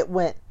it, it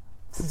went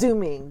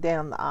zooming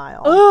down the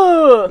aisle.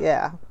 Ugh!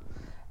 Yeah.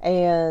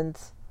 And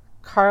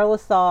Carla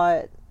saw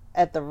it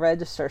at the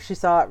register. She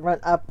saw it run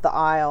up the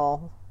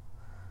aisle.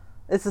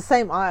 It's the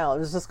same aisle, it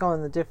was just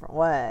going a different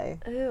way.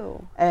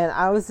 Ew. And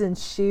I was in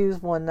shoes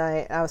one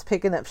night, and I was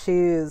picking up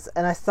shoes,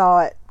 and I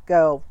saw it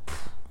go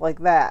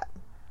like that.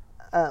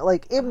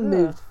 Like, it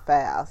moved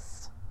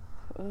fast.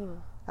 Ugh.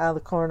 Out of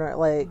the corner,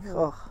 like,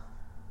 ugh.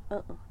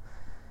 Uh-uh.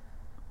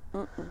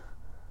 Uh-uh.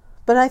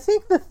 But I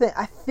think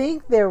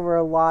there were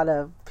a lot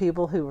of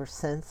people who were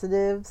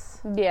sensitives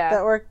Yeah.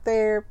 that worked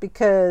there,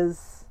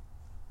 because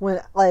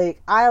when,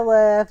 like, I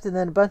left and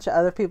then a bunch of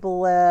other people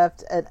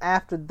left, and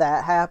after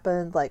that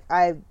happened, like,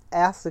 I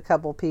asked a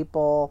couple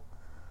people,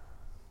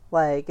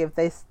 like, if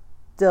they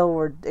still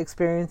were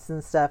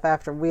experiencing stuff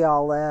after we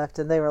all left,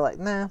 and they were like,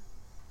 nah.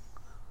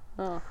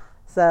 Oh.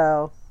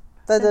 So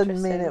that That's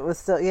doesn't mean interesting. it was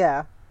still,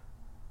 yeah.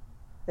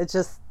 It's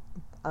just,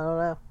 I don't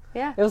know.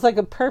 Yeah. It was like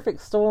a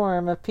perfect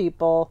storm of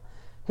people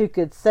who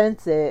could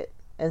sense it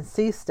and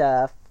see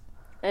stuff.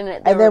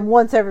 And Then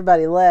once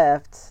everybody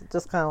left,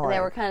 just kind of like... they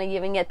were kind of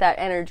giving it that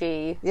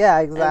energy. Yeah,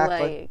 exactly.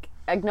 And, like,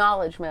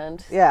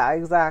 acknowledgement. Yeah,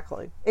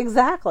 exactly.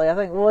 Exactly. I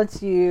think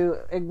once you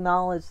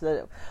acknowledge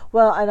that...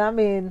 Well, and I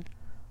mean,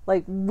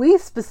 like, we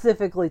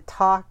specifically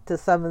talked to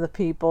some of the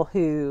people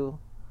who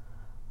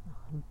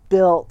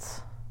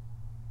built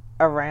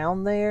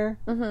around there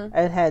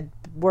and had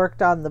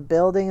worked on the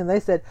building, and they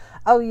said,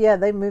 oh yeah,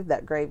 they moved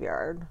that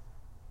graveyard.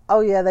 Oh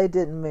yeah, they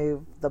didn't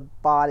move the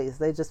bodies,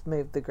 they just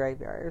moved the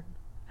graveyard,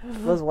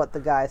 was what the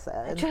guy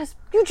said. You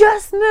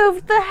just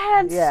moved the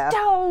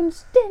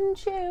headstones,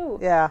 didn't you?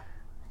 Yeah.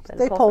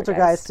 They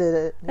poltergeisted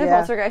it. They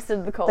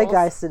poltergeisted the coals. They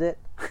geisted it.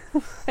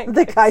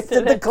 They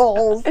geisted the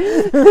coals.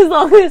 As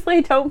long as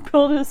they don't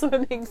build a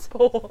swimming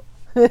pool.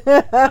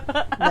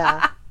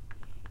 Nah.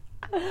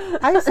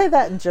 How do you say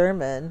that in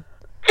German?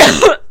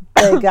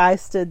 They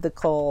geisted the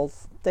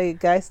coals. They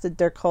geisted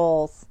their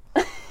coals.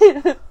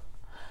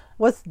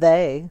 What's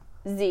they?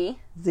 Sie.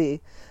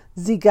 Sie.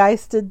 Sie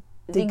geisted.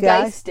 Sie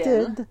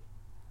geisted.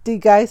 Die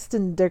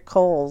geisten der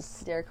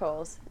coals. Der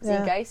Coals.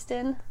 Yeah. Sie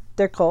geisten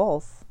Der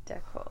coals.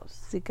 der Coals.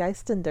 Sie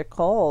geisten der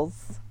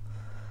coals.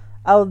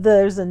 Oh,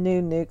 there's a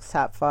new Nukes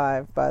Top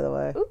 5, by the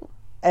way. Ooh.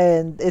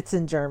 And it's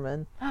in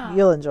German.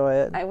 You'll enjoy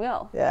it. I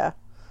will. Yeah.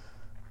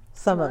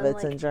 Some of I'm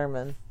it's like in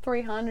German.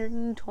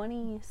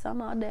 320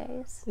 some odd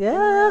days. Yeah. in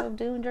a row of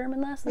doing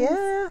German lessons.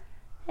 Yeah.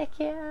 Heck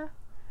yeah.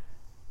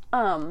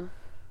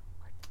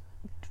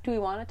 Do we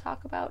want to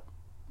talk about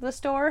the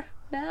store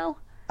now?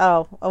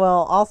 Oh,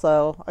 well,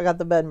 also, I got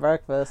the bed and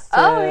breakfast.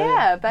 Oh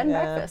yeah, bed and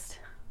breakfast.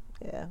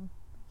 Yeah.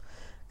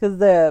 Because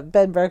the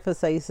bed and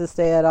breakfast I used to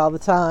stay at all the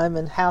time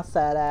and house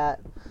sat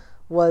at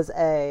was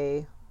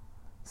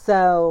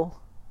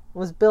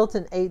was built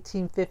in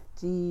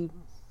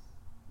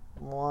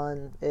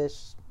 1851-ish,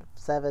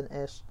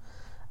 7-ish.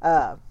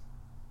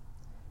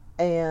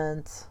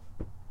 And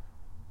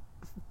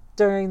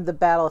during the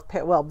Battle of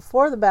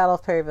before the Battle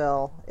of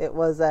Perryville, it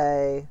was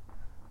the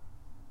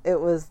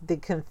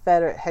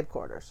Confederate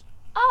headquarters.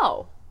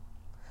 Oh.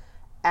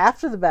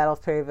 After the Battle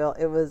of Perryville,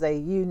 it was a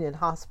Union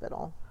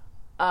hospital.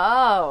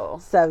 Oh.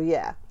 So,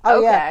 yeah. Oh,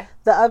 Okay. yeah.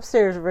 The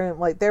upstairs room,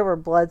 like, there were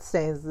blood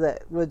stains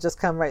that would just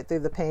come right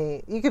through the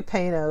paint. You could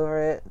paint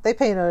over it. They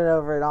painted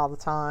over it all the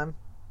time.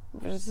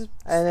 And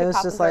it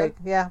was just like,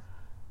 yeah.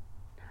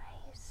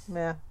 Nice.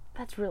 Yeah.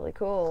 That's really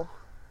cool.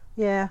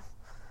 Yeah.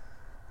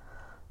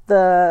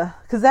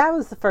 Because that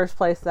was the first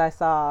place that I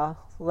saw,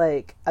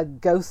 like, a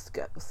ghost.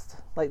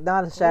 Like,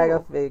 not a shadow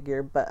Ooh.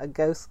 figure, but a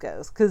ghost.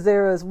 Because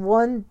there was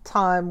one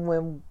time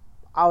when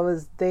I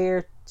was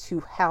there to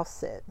house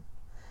sit.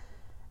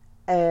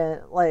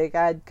 And, like,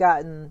 I'd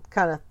gotten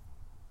kind of,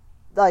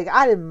 like,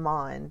 I didn't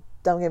mind.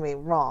 Don't get me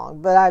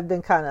wrong. But I've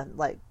been kind of,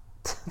 like,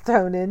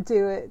 thrown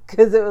into it.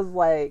 Because it was,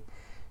 like,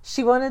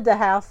 she wanted to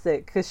house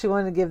sit because she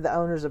wanted to give the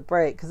owners a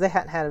break. Because they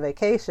hadn't had a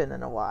vacation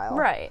in a while.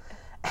 Right.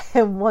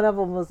 And one of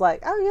them was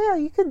like, "Oh yeah,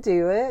 you could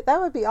do it.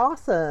 That would be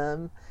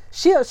awesome.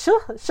 She'll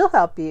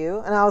help you."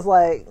 And I was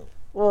like,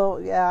 "Well,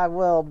 yeah, I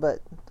will, but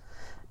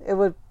it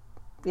would,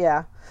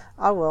 yeah,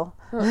 I will."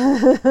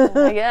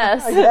 I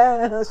guess.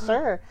 Yeah,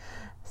 sure.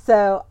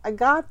 So I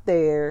got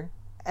there,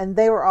 and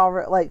they were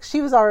already like, she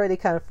was already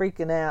kind of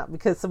freaking out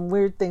because some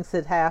weird things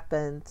had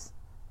happened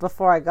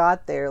before I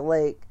got there.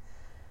 Like,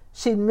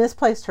 she'd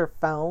misplaced her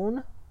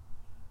phone,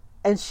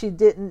 and she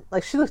didn't,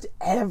 like, she looked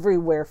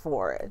everywhere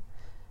for it.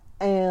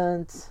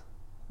 And,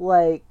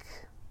 like,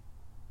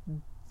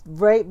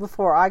 right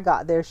before I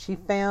got there, she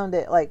found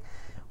it. Like,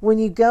 when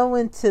you go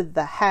into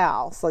the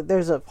house, like,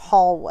 there's a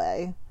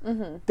hallway,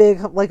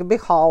 like a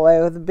big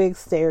hallway with a big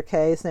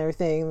staircase and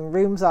everything,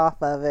 rooms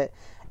off of it.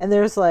 And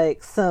there's,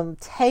 like, some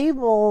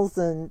tables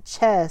and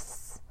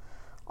chests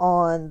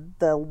on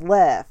the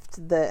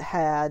left that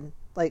had,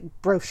 like,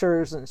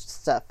 brochures and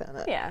stuff in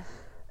it. Yeah.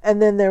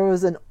 And then there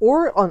was an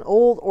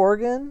old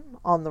organ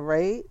on the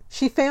right.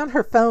 She found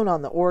her phone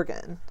on the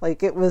organ.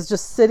 Like, it was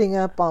just sitting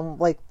up on,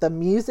 like, the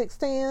music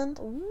stand.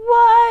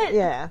 What?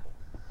 Yeah.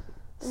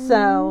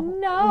 So,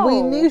 No.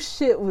 we knew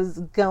shit was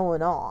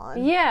going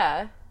on.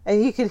 Yeah.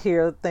 And you could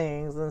hear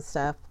things and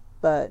stuff.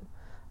 But,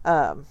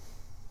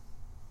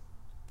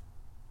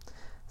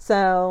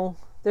 so,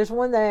 there's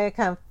one day I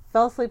kind of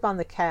fell asleep on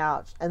the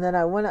couch. And then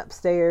I went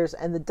upstairs,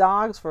 and the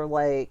dogs were,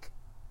 like,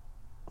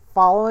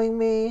 following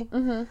me.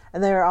 And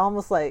they were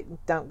almost like,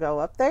 "Don't go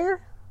up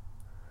there."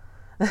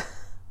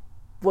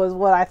 Was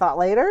what I thought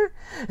later.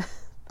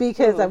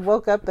 Because I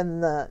woke up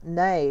in the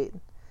night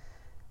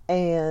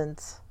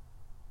and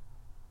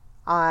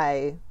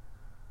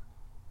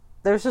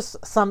there's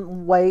just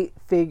some white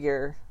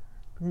figure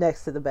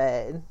next to the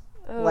bed.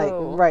 Like,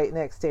 Ooh. right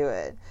next to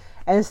it.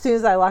 And as soon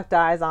as I locked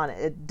eyes on it,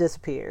 it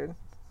disappeared.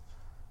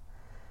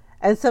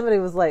 And somebody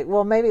was like,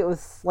 "Well, maybe it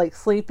was like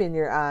sleep in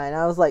your eye." And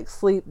I was like,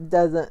 sleep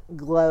doesn't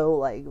glow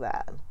like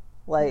that.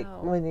 Like, No.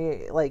 when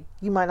you, like,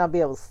 you might not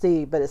be able to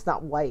see, but it's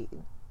not white.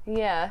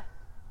 Yeah.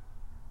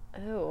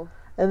 Ooh.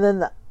 And then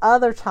the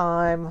other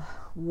time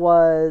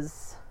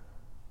was,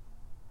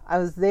 I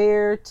was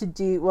there to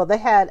do, well, they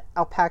had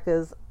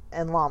alpacas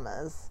and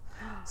llamas.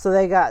 So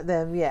they got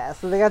them,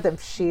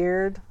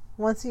 sheared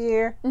once a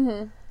year.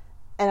 And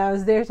I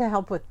was there to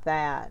help with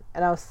that.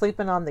 And I was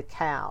sleeping on the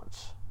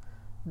couch.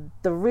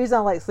 The reason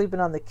I like sleeping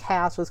on the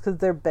couch was because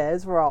their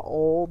beds were all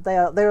old. They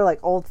were like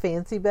old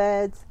fancy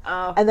beds.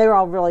 Oh. And they were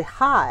all really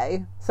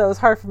high. So it was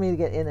hard for me to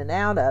get in and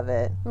out of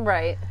it.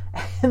 Right.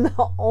 And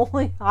the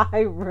only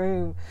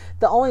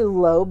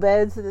low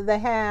beds that they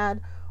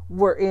had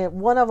were in,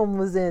 one of them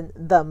was in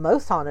the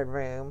most haunted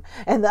room,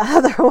 and the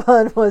other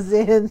one was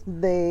in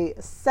the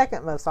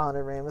second most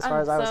haunted room, as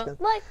far as I was concerned.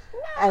 Like,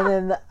 And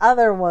then the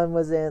other one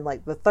was in,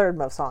 like, the third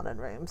most haunted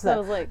room. so I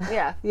was like,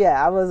 yeah.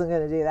 Yeah, I wasn't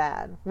going to do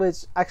that,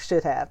 which I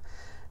should have.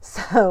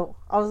 So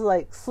I was,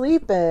 like,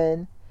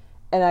 sleeping,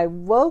 and I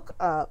woke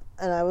up,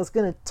 and I was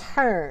going to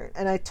turn,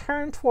 and I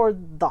turned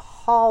toward the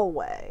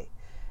hallway,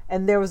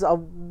 and there was a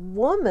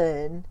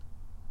woman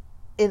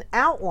in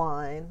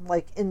outline,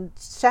 like in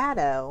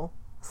shadow,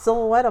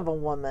 silhouette of a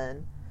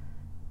woman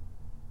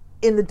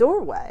in the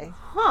doorway.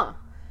 Huh.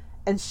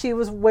 And she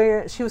was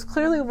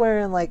clearly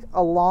wearing, like,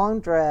 a long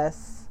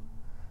dress,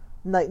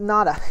 like,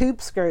 not a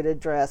hoop skirted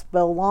dress,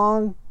 but a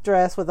long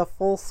dress with a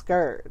full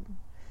skirt.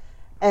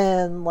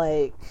 And,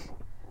 like,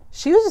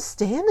 she was just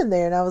standing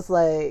there, and I was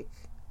like,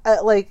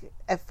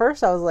 at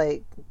first I was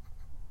like,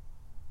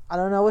 I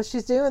don't know what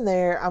she's doing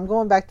there. I'm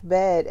going back to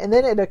bed. And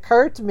then it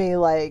occurred to me,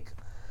 like,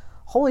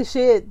 holy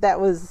shit, that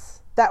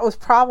was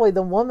probably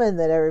the woman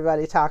that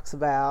everybody talks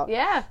about.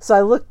 Yeah. So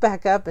I looked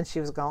back up and she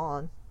was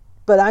gone.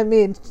 But I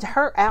mean,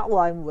 her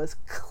outline was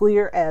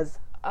clear as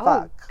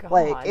fuck. God.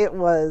 Like, it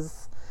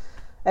was,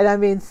 and I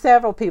mean,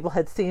 several people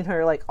had seen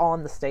her, like,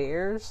 on the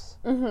stairs.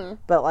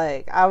 But,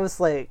 like, I was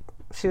like,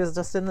 she was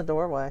just in the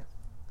doorway.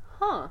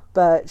 Huh.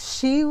 But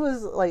she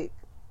was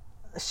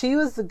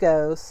the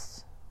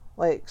ghost.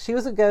 Like, she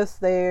was a ghost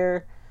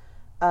there.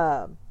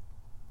 There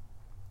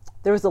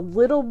was a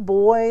little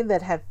boy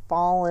that had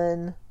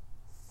fallen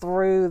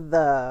through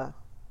the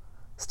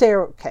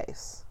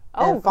staircase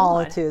and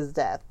fallen God. to his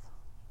death.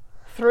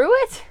 Through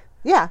it?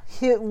 Yeah,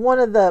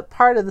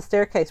 part of the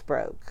staircase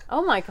broke,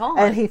 Oh my God.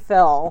 and he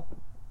fell,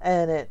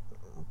 and it,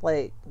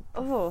 like,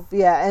 Oh.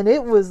 yeah, and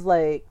it was,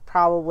 like,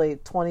 probably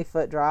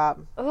 20-foot drop.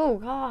 Oh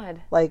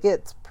God. Like,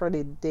 it's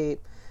pretty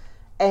deep.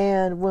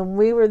 And when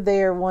we were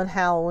there one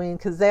Halloween,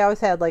 because they always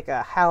had, like,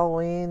 a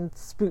Halloween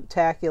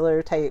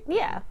spooktacular type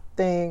Yeah.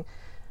 thing,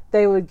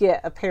 they would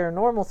get a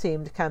paranormal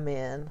team to come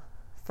in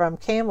from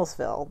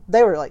Campbellsville.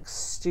 They were, like,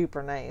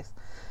 super nice.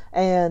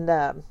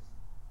 And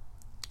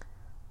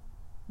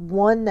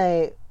one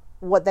night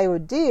what they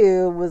would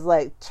do was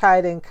like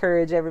try to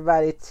encourage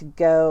everybody to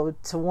go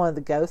to one of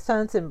the ghost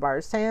hunts in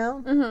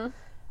Bardstown. Mm-hmm.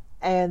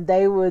 And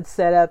they would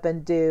set up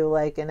and do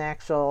like an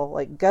actual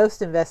like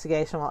ghost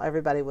investigation while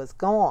everybody was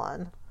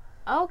gone.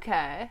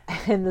 Okay.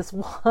 And this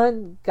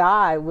one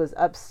guy was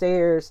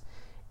upstairs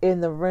in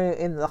the room,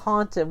 in the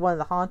haunted, one of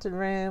the haunted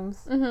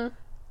rooms. Mm-hmm.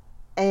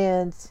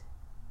 And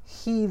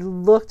he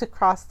looked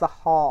across the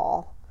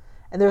hall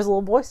and there was a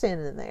little boy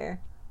standing in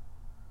there.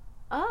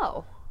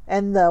 Oh.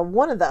 And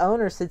one of the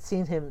owners had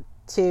seen him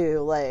too.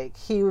 Like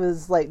he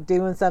was like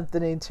doing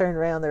something and he turned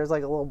around, there was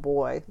like a little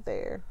boy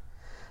there.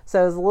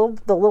 So it was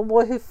the little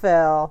boy who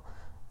fell,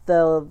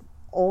 the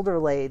older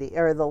lady,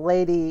 or the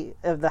lady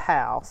of the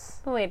house.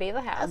 The lady of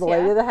the house, The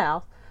lady of the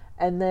house.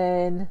 And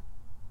then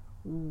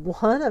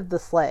one of the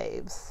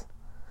slaves.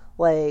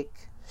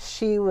 Like,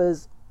 she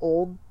was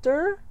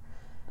older.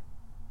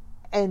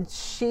 And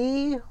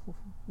she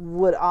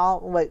would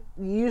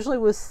usually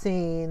was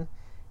seen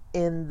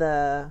in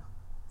the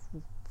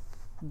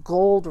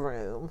gold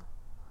room.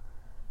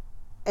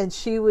 And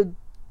she would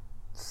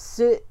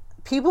sit...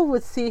 People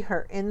would see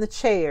her in the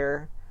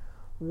chair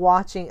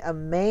watching a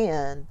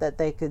man that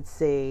they could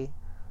see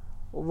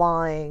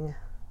lying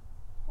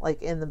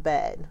like in the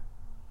bed.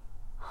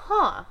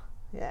 Huh.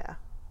 Yeah.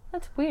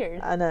 That's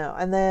weird. I know.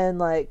 And then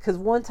like, cause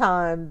one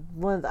time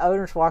one of the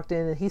owners walked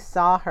in and he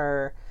saw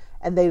her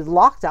and they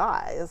locked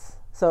eyes.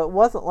 So it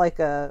wasn't like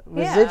a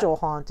residual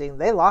haunting.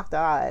 They locked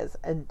eyes.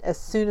 And as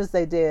soon as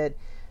they did,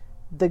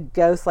 the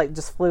ghost like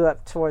just flew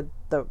up toward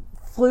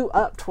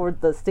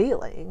the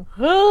ceiling.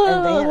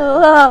 And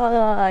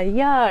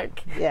Yuck.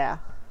 Yeah.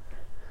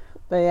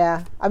 But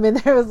yeah, I mean,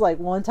 there was like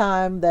one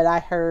time that I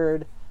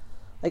heard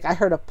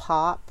a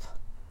pop,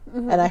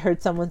 and I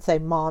heard someone say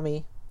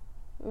 "mommy."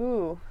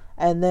 Ooh.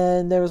 And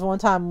then there was one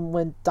time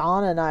when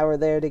Donna and I were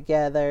there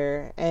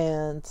together,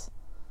 and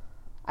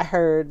I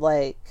heard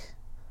like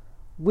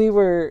we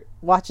were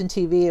watching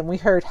TV and we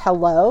heard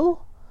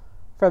 "hello"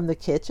 from the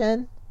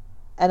kitchen,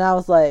 and I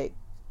was like,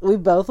 we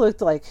both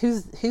looked like,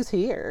 who's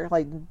here?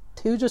 Like,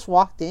 who just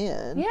walked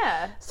in?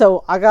 Yeah.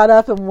 So I got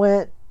up and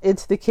went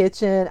into the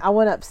kitchen. I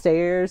went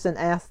upstairs and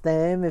asked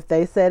them if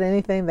they said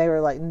anything. They were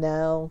like,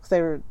 no, because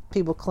they were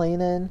people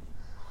cleaning.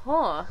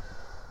 Huh.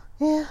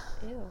 Yeah.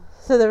 Ew.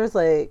 So there was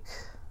like,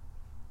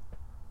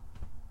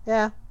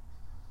 yeah.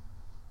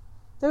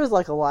 There was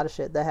like a lot of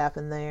shit that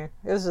happened there.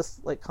 It was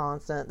just like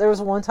constant. There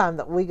was one time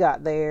that we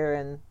got there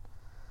and,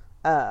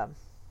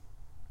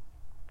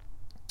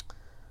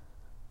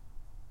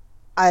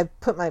 I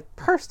put my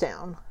purse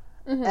down,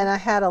 and I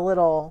had I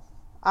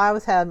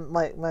always had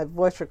like my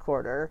voice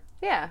recorder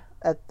Yeah.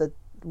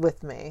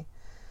 with me,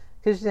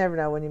 because you never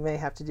know when you may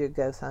have to do a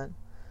ghost hunt.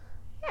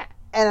 Yeah.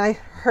 And I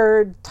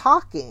heard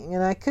talking,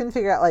 and I couldn't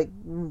figure out like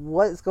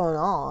what's going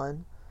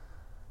on.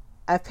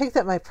 I picked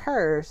up my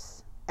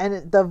purse,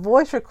 and the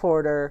voice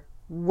recorder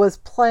was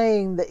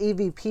playing the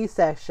EVP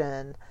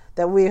session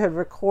that we had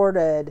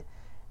recorded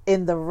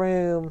in the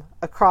room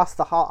across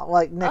the hall,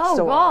 like next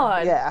door.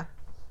 God. Yeah.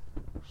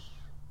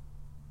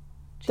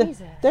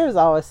 Jesus. There's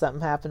always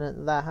something happening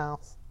in that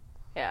house.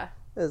 Yeah.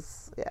 It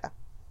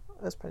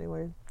was pretty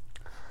weird.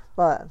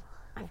 But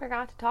I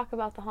forgot to talk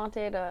about the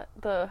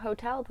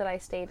hotel that I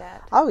stayed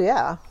at. oh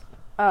yeah.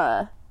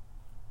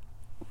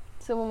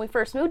 So when we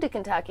first moved to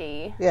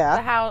Kentucky,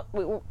 Yeah.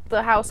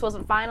 the house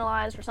wasn't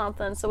finalized or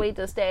something, so we had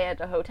to stay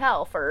at a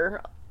hotel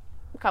for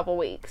a couple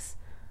weeks.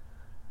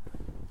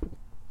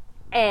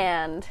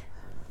 And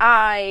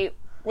I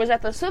was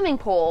at the swimming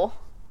pool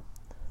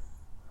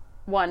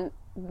one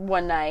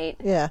night,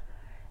 Yeah.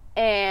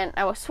 and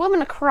I was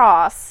swimming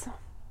across,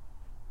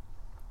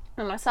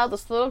 and I saw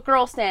this little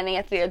girl standing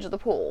at the edge of the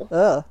pool,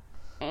 Ugh.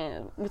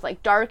 and with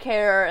like dark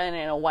hair and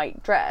in a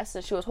white dress,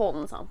 and she was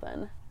holding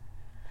something.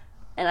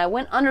 And I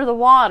went under the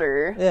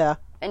water Yeah.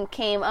 and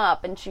came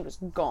up, and she was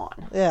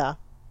gone. Yeah.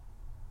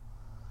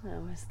 And I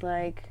was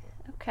like,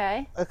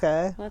 okay,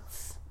 Okay.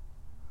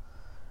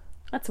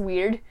 that's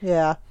weird.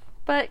 Yeah.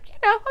 But,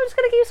 I'm just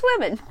going to keep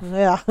swimming.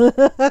 Yeah.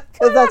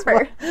 Because that's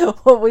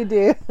what we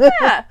do.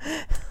 Yeah,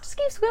 just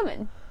keep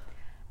swimming.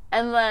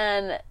 And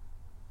then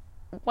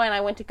when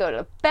I went to go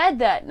to bed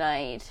that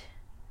night,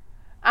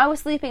 I was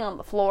sleeping on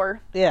the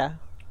floor Yeah.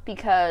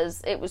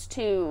 because it was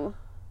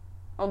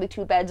only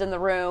two beds in the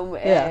room,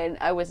 and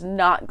I was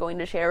not going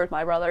to share with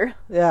my brother.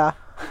 Yeah.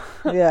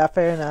 Yeah.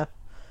 Fair enough.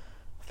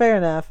 Fair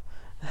enough.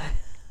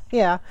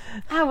 Yeah.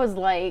 I was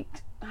like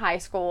high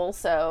school,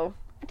 so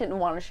I didn't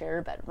want to share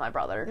a bed with my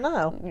brother.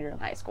 No. You're in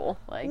high school.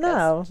 Like,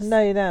 No,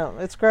 you don't.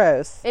 It's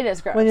gross. It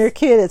is gross. When you're a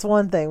kid, it's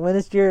one thing.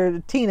 When you're a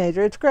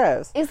teenager, it's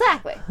gross.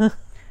 Exactly.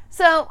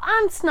 So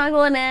I'm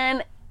snuggling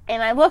in,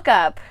 and I look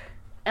up,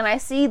 and I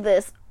see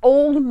this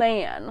old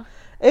man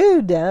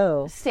Ooh,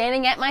 no.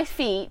 standing at my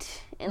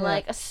feet in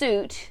like a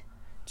suit,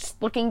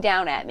 just looking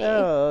down at me.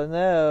 Oh,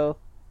 no.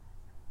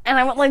 And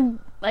I went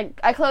like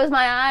I closed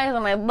my eyes,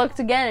 and I looked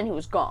again, and he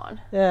was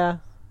gone. Yeah.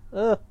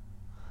 Ugh.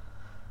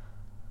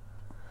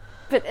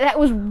 But that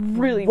was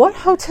really What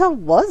weird. hotel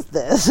was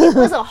this? It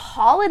was a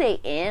Holiday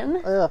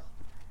Inn Ugh.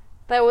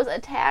 that was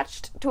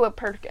attached to a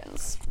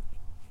Perkins.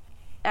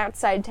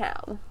 outside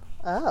town.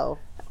 Oh.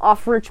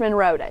 Off Richmond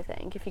Road, I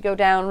think. If you go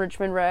down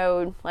Richmond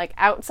Road, like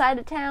outside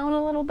of town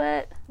a little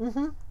bit.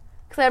 Mm-hmm.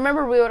 Because I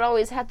remember we would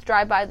always have to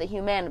drive by the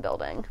Humana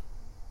building.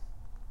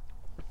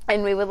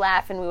 And we would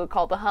laugh and we would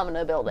call it the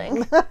Humana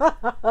building.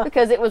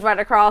 Because it was right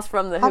across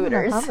from the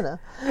Hooters. Humana.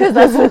 Because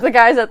that's what the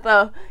guys at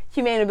the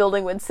Humana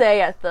building would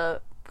say at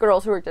the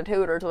girls who worked at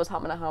Hooters was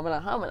Humana,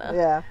 Humana, Humana.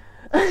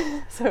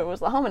 Yeah. So it was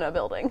the Humana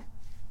building.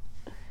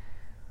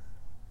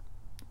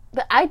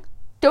 But I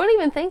don't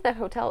even think that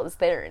hotel is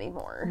there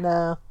anymore.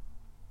 No.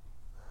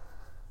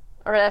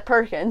 Or that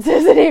Perkins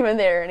isn't even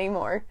there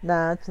anymore.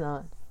 No, it's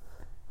not.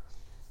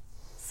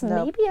 So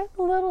Nope. maybe I'm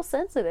a little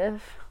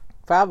sensitive.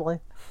 Probably.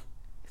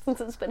 Since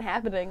it's been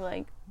happening,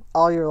 like,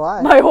 All your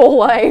life. my whole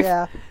life.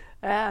 Yeah.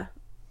 Yeah.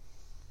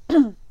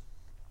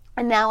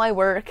 And now I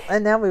work.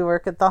 And now we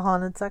work at the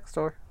haunted sex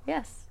store.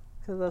 Yes.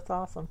 Because that's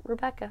awesome.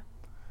 Rebecca.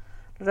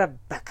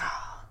 Rebecca.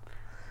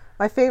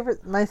 My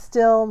favorite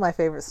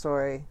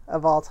story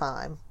of all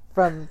time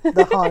from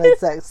the haunted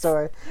sex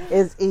store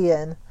is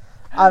Ian.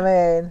 I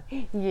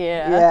mean,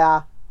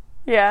 Yeah.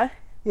 yeah.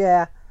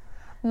 Yeah.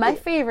 My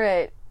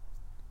favorite...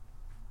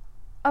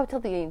 Oh, tell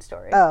the Ian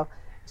story. Oh,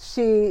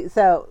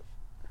 so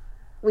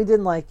we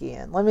didn't like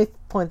Ian. Let me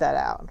point that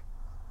out.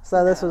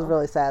 So this was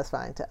really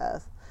satisfying to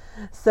us.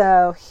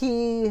 So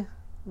he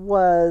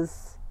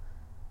was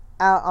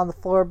out on the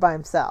floor by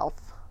himself.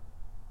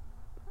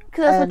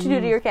 Because that's what you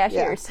do to your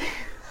cashiers. Yeah.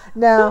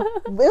 Now,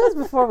 it was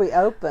before we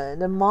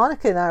opened, and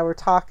Monica and I were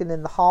talking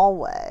in the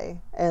hallway,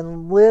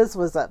 and Liz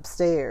was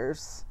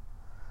upstairs.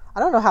 I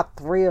don't know how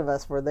three of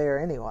us were there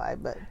anyway,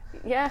 but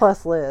Yeah.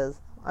 plus Liz.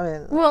 I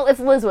mean, Well, if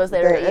Liz was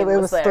there, Ian it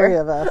was was there. three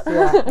of us.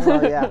 Yeah,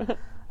 well,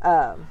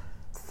 yeah.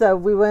 So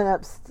we went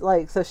up,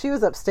 so she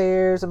was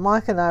upstairs, and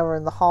Monica and I were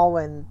in the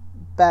hallway and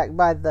back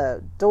by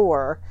the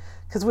door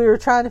because we were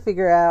trying to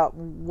figure out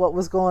what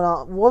was going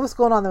on. What was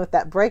going on with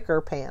that breaker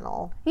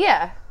panel?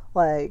 Yeah.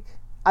 Like,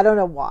 I don't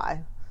know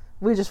why.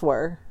 We just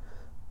were.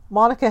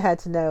 Monica had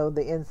to know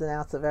the ins and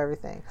outs of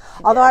everything.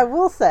 Although I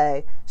will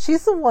say,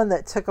 she's the one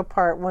that took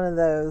apart one of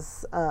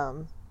those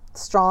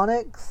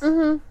Stronix.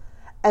 Mm-hmm.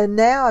 And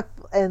now,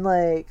 and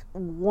like,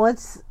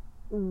 once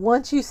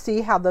you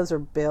see how those are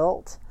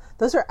built,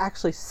 those are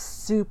actually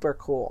super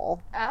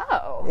cool.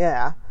 Oh.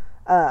 Yeah.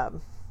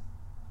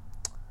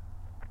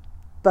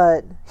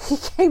 But he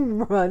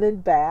came running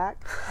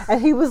back,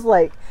 and he was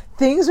like,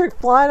 things are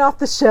flying off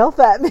the shelf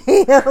at me.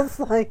 I was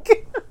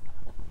like,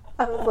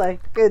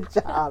 good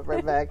job,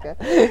 Rebecca.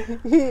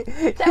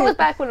 That was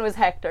back when it was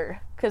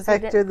Hector.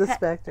 Hector the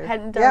Spectre.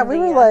 Hadn't done Yeah, we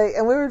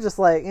the, were just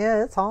like,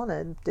 yeah, it's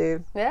haunted,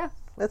 dude. Yeah.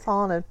 It's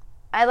haunted.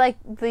 I like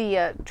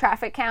the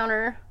traffic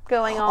counter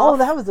going off. Oh,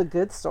 that was a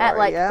good story. at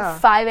like yeah.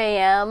 5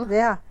 a.m.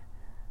 Yeah.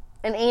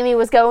 And Amy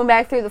was going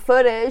back through the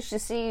footage to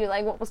see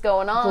like what was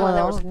going on, and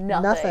there was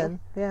nothing.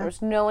 Yeah. There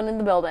was no one in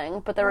the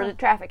building, but there was a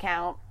traffic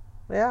count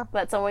Yeah.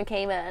 that someone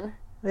came in.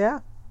 Yeah.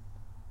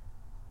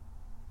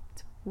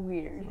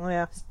 Weird.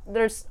 Yeah.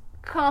 There's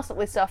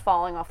constantly stuff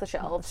falling off the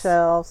shelves.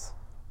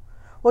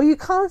 Well, you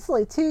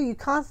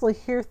constantly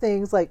hear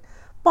things like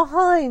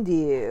behind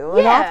you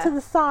and off Yeah. to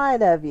the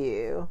side of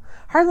you.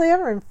 Hardly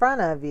ever in front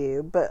of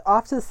you, but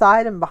off to the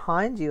side and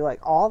behind you, like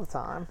all the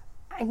time.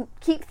 I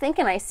keep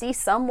thinking I see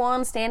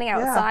someone standing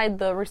outside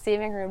the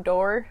receiving room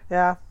door,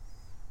 Yeah.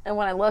 and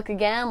when I look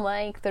again,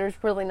 like there's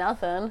really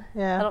nothing.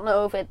 Yeah. I don't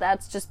know if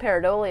that's just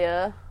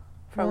pareidolia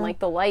from like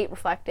the light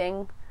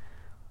reflecting,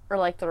 or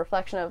like the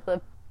reflection of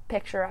the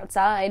picture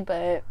outside,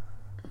 but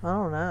I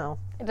don't know.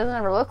 it doesn't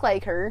ever look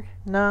like her.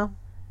 No.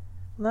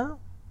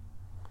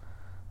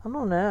 I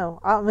don't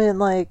know. I mean,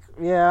 like,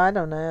 yeah, I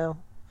don't know.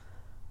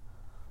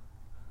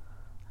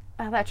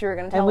 I thought you were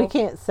going to tell And we me.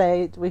 can't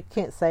sage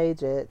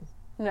it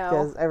No.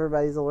 because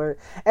everybody's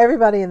allergic.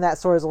 Everybody in that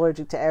store is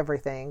allergic to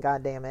everything.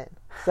 God damn it!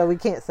 So we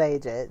can't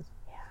sage it.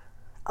 Yeah.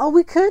 Oh,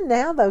 we could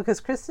now though, because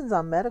Kristen's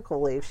on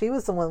medical leave. She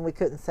was the one we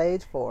couldn't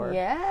sage for.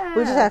 Yeah.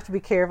 We just have to be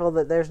careful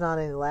that there's not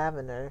any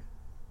lavender.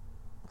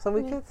 So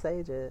we could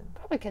sage it.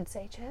 Probably could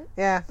sage it.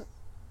 Yeah.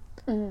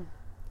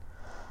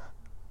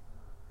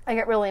 I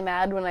got really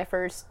mad when I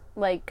first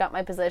like got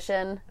my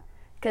position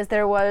because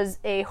there was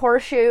a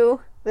horseshoe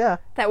Yeah.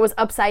 that was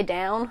upside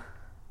down,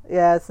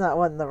 Yeah. It's not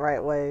wasn't the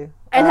right way.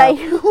 and I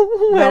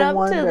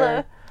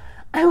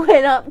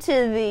went up to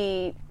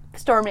the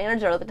store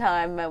manager at the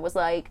time and was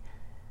like,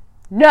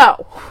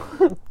 "No,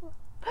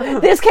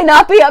 this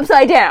cannot be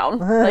upside down.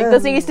 Like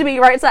this needs to be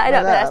right side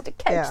up. It has to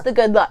catch the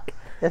good luck.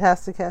 It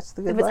has to catch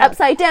the good If it's luck.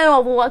 upside down,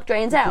 all the luck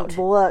drains out."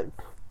 The luck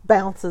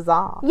bounces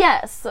off.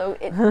 Yes, so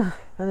it And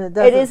it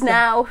it is doesn't-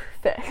 now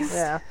fixed.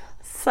 Yeah.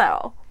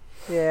 So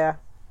Yeah.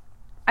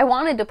 I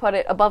wanted to put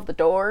it above the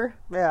door,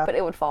 Yeah. but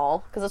it would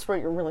fall because that's where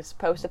you're really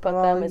supposed to put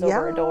Well, them is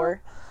over a yeah.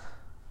 door.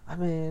 I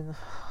mean,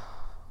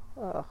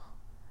 oh,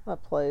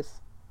 that place.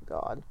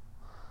 God.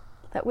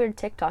 That weird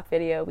TikTok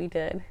video we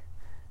did.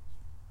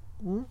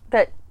 Hmm?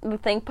 That the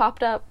thing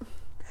popped up.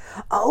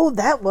 Oh,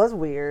 that was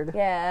weird.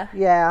 Yeah.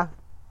 Yeah.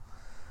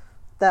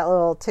 That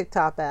little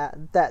TikTok app,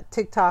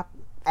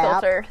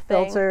 Filter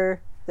thing.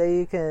 filter that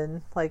you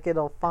can, like,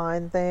 it'll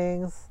find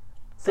things.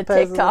 The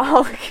supposedly.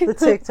 TikTok. The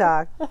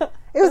TikTok.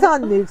 It was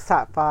on Nuke's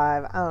Top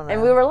 5. I don't know.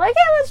 And we were like,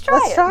 yeah, let's try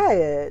Let's it. try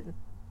it.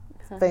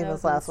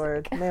 Famous last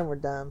word. Man, we're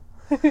dumb.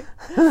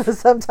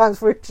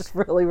 Sometimes we're just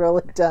really,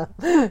 really dumb.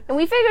 And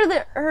we figured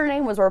that her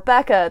name was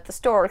Rebecca at the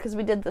store because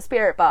we did the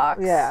spirit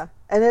box. Yeah.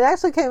 And it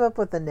actually came up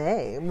with a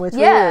name, which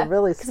Yeah. we were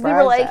really Because surprised we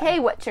were like, at. hey,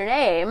 what's your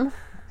name?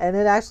 And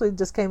it actually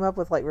just came up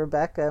with like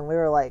Rebecca, and we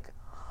were like,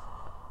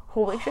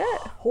 Holy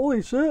shit.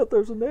 holy shit,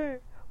 there's a name.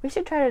 We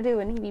should try to do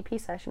an EVP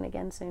session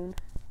again soon.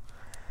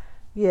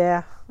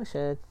 Yeah, we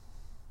should.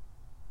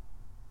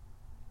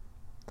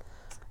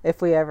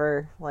 If we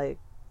ever, like,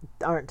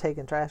 aren't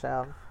taking trash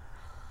out.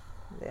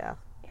 Yeah.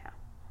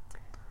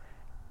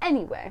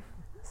 Anyway,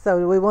 So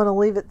do we want to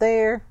leave it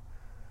there?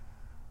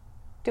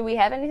 do we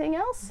have anything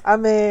else? I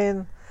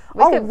mean,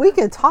 could- we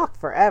can talk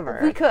forever.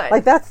 We could.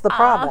 Like, that's the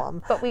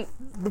problem. But we,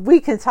 We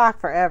can talk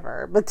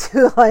forever, but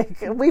to,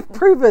 like, we've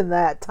proven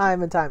that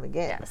time and time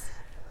again. yes.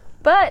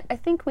 But I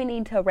think we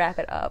need to wrap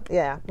it up.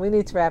 Yeah, we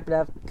need to wrap it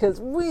up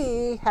because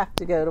we have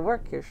to go to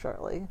work here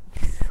shortly.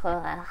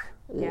 Yeah.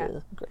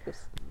 Ugh,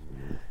 gross.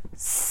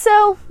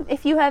 So,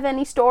 if you have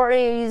any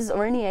stories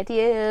or any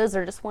ideas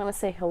or just want to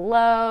say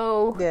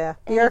hello, Yeah,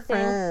 be our Anything?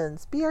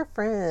 friends. Be our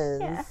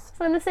friends. yeah,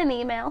 send us an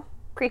email,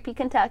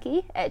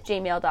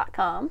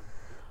 creepykentucky@gmail.com.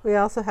 We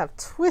also have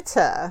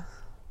Twitter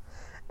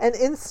and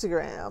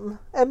Instagram,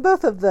 and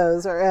both of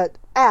those are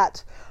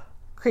at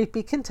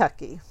Creepy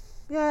Kentucky.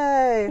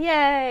 Yay!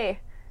 Yay!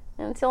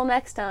 Until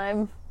next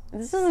time.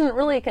 This isn't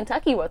really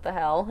Kentucky What the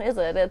Hell, is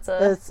it? It's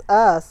It's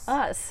us.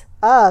 us.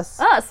 Us.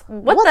 Us.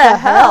 What What the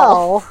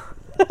hell? hell?